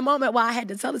in that moment why I had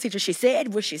to tell the teacher, she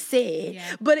said what she said.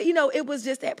 But, you know, it was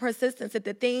just that persistence that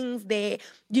the things that,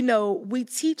 you know, we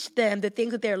teach them, the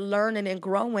things that they're learning and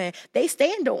growing, they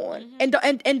stand on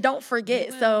and don't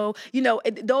forget. So, you know,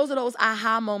 those are those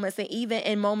aha moments, and even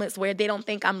in moments where they don't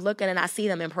think I'm looking and I see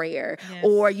them in prayer,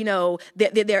 or, you know,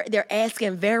 they're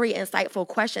asking very insightful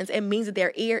questions. It means that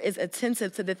their ear is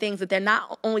attentive to the things that they're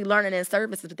not only learning in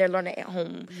services, but they're learning at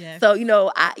home.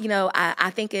 So,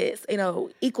 I think it's, you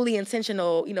know, equally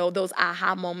intentional, you know, those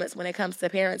aha moments when it comes to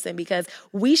parenting, because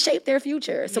we shape their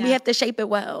future. So we have to shape it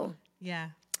well. Yeah.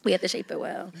 We have to shape it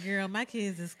well. Girl, my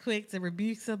kids is quick to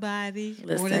rebuke somebody or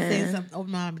to Listen. say something. Oh,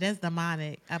 mom, that's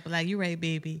demonic. I be like, you're right,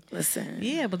 baby. Listen.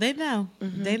 Yeah, but they know.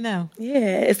 They know.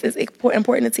 Yeah, it's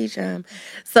important to teach them.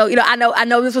 So, I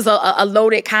know this was a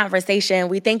loaded conversation.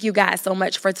 We thank you guys so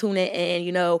much for tuning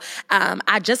in.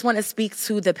 I just want to speak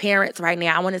to the parents right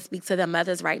now. I want to speak to the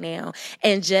mothers right now,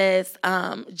 and just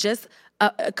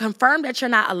confirm that you're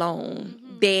not alone.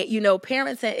 That,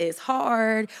 parenting is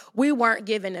hard. We weren't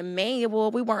given a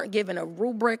manual. We weren't given a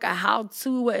rubric, a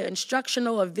how-to, an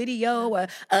instructional, a video,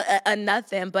 a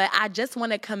nothing. But I just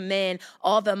want to commend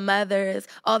all the mothers,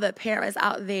 all the parents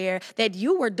out there that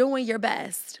you were doing your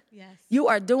best. Yes. You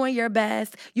are doing your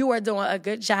best. You are doing a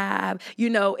good job.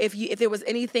 If there was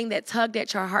anything that tugged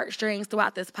at your heartstrings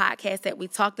throughout this podcast that we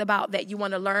talked about that you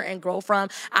want to learn and grow from,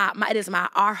 it is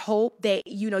our hope that,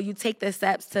 you take the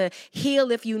steps to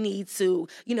heal if you need to,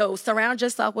 surround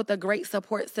yourself with a great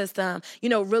support system,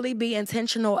 really be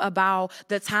intentional about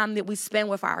the time that we spend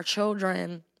with our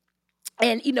children.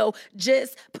 And,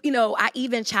 I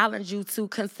even challenge you to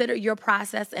consider your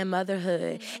process in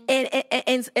motherhood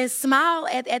and smile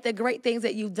at the great things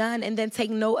that you've done, and then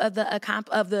take note of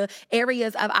the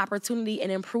areas of opportunity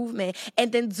and improvement,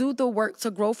 and then do the work to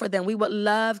grow for them. We would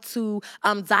love to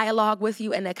dialogue with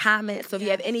you in the comments. So if you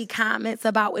have any comments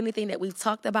about anything that we've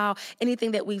talked about,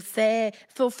 anything that we've said,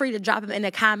 feel free to drop them in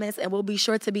the comments, and we'll be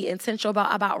sure to be intentional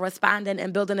about responding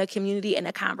and building a community and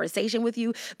a conversation with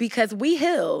you, because we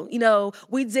heal,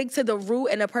 we dig to the root,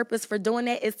 and the purpose for doing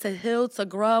that is to heal, to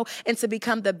grow, and to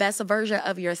become the best version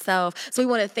of yourself. So we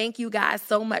want to thank you guys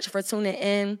so much for tuning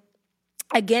in.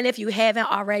 Again, if you haven't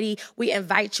already, we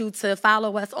invite you to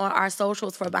follow us on our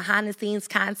socials for behind-the-scenes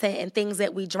content and things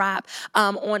that we drop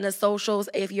on the socials.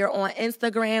 If you're on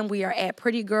Instagram, we are at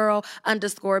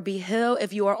PrettyGirl_BeHeal.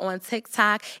 If you are on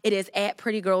TikTok, it is at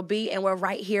PrettyGirlB, and we're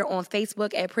right here on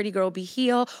Facebook at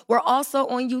PrettyGirlBeHeal. We're also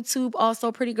on YouTube,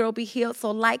 also PrettyGirlBeHeal.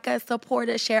 So like us, support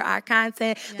us, share our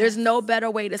content. Yes. There's no better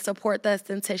way to support us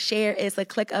than to share. It's a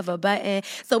click of a button.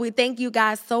 So we thank you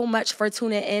guys so much for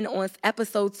tuning in on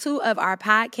episode 2 of our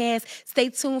podcast. Stay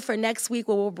tuned for next week,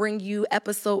 where we'll bring you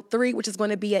episode 3, which is going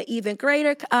to be an even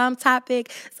greater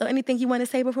topic. So anything you want to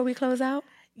say before we close out?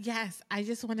 Yes, I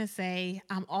just want to say,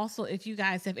 also, if you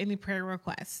guys have any prayer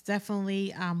requests,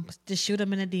 definitely just shoot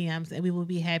them in the DMs, and we will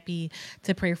be happy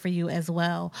to pray for you as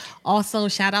well. Also,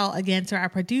 shout out again to our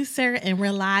producer, and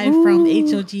we're live from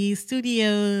HOG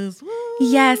Studios. Woo.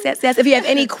 Yes. If you have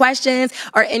any questions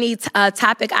or any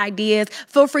topic ideas,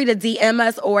 feel free to DM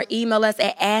us or email us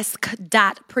at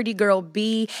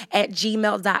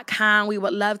ask.prettygirlb@gmail.com. We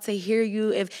would love to hear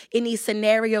you. If any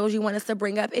scenarios you want us to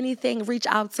bring up, anything, reach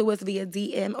out to us via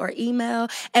DM or email,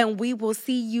 and we will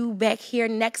see you back here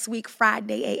next week,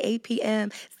 Friday at 8 p.m.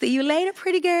 See you later,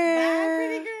 pretty girl. Bye,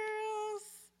 pretty girl.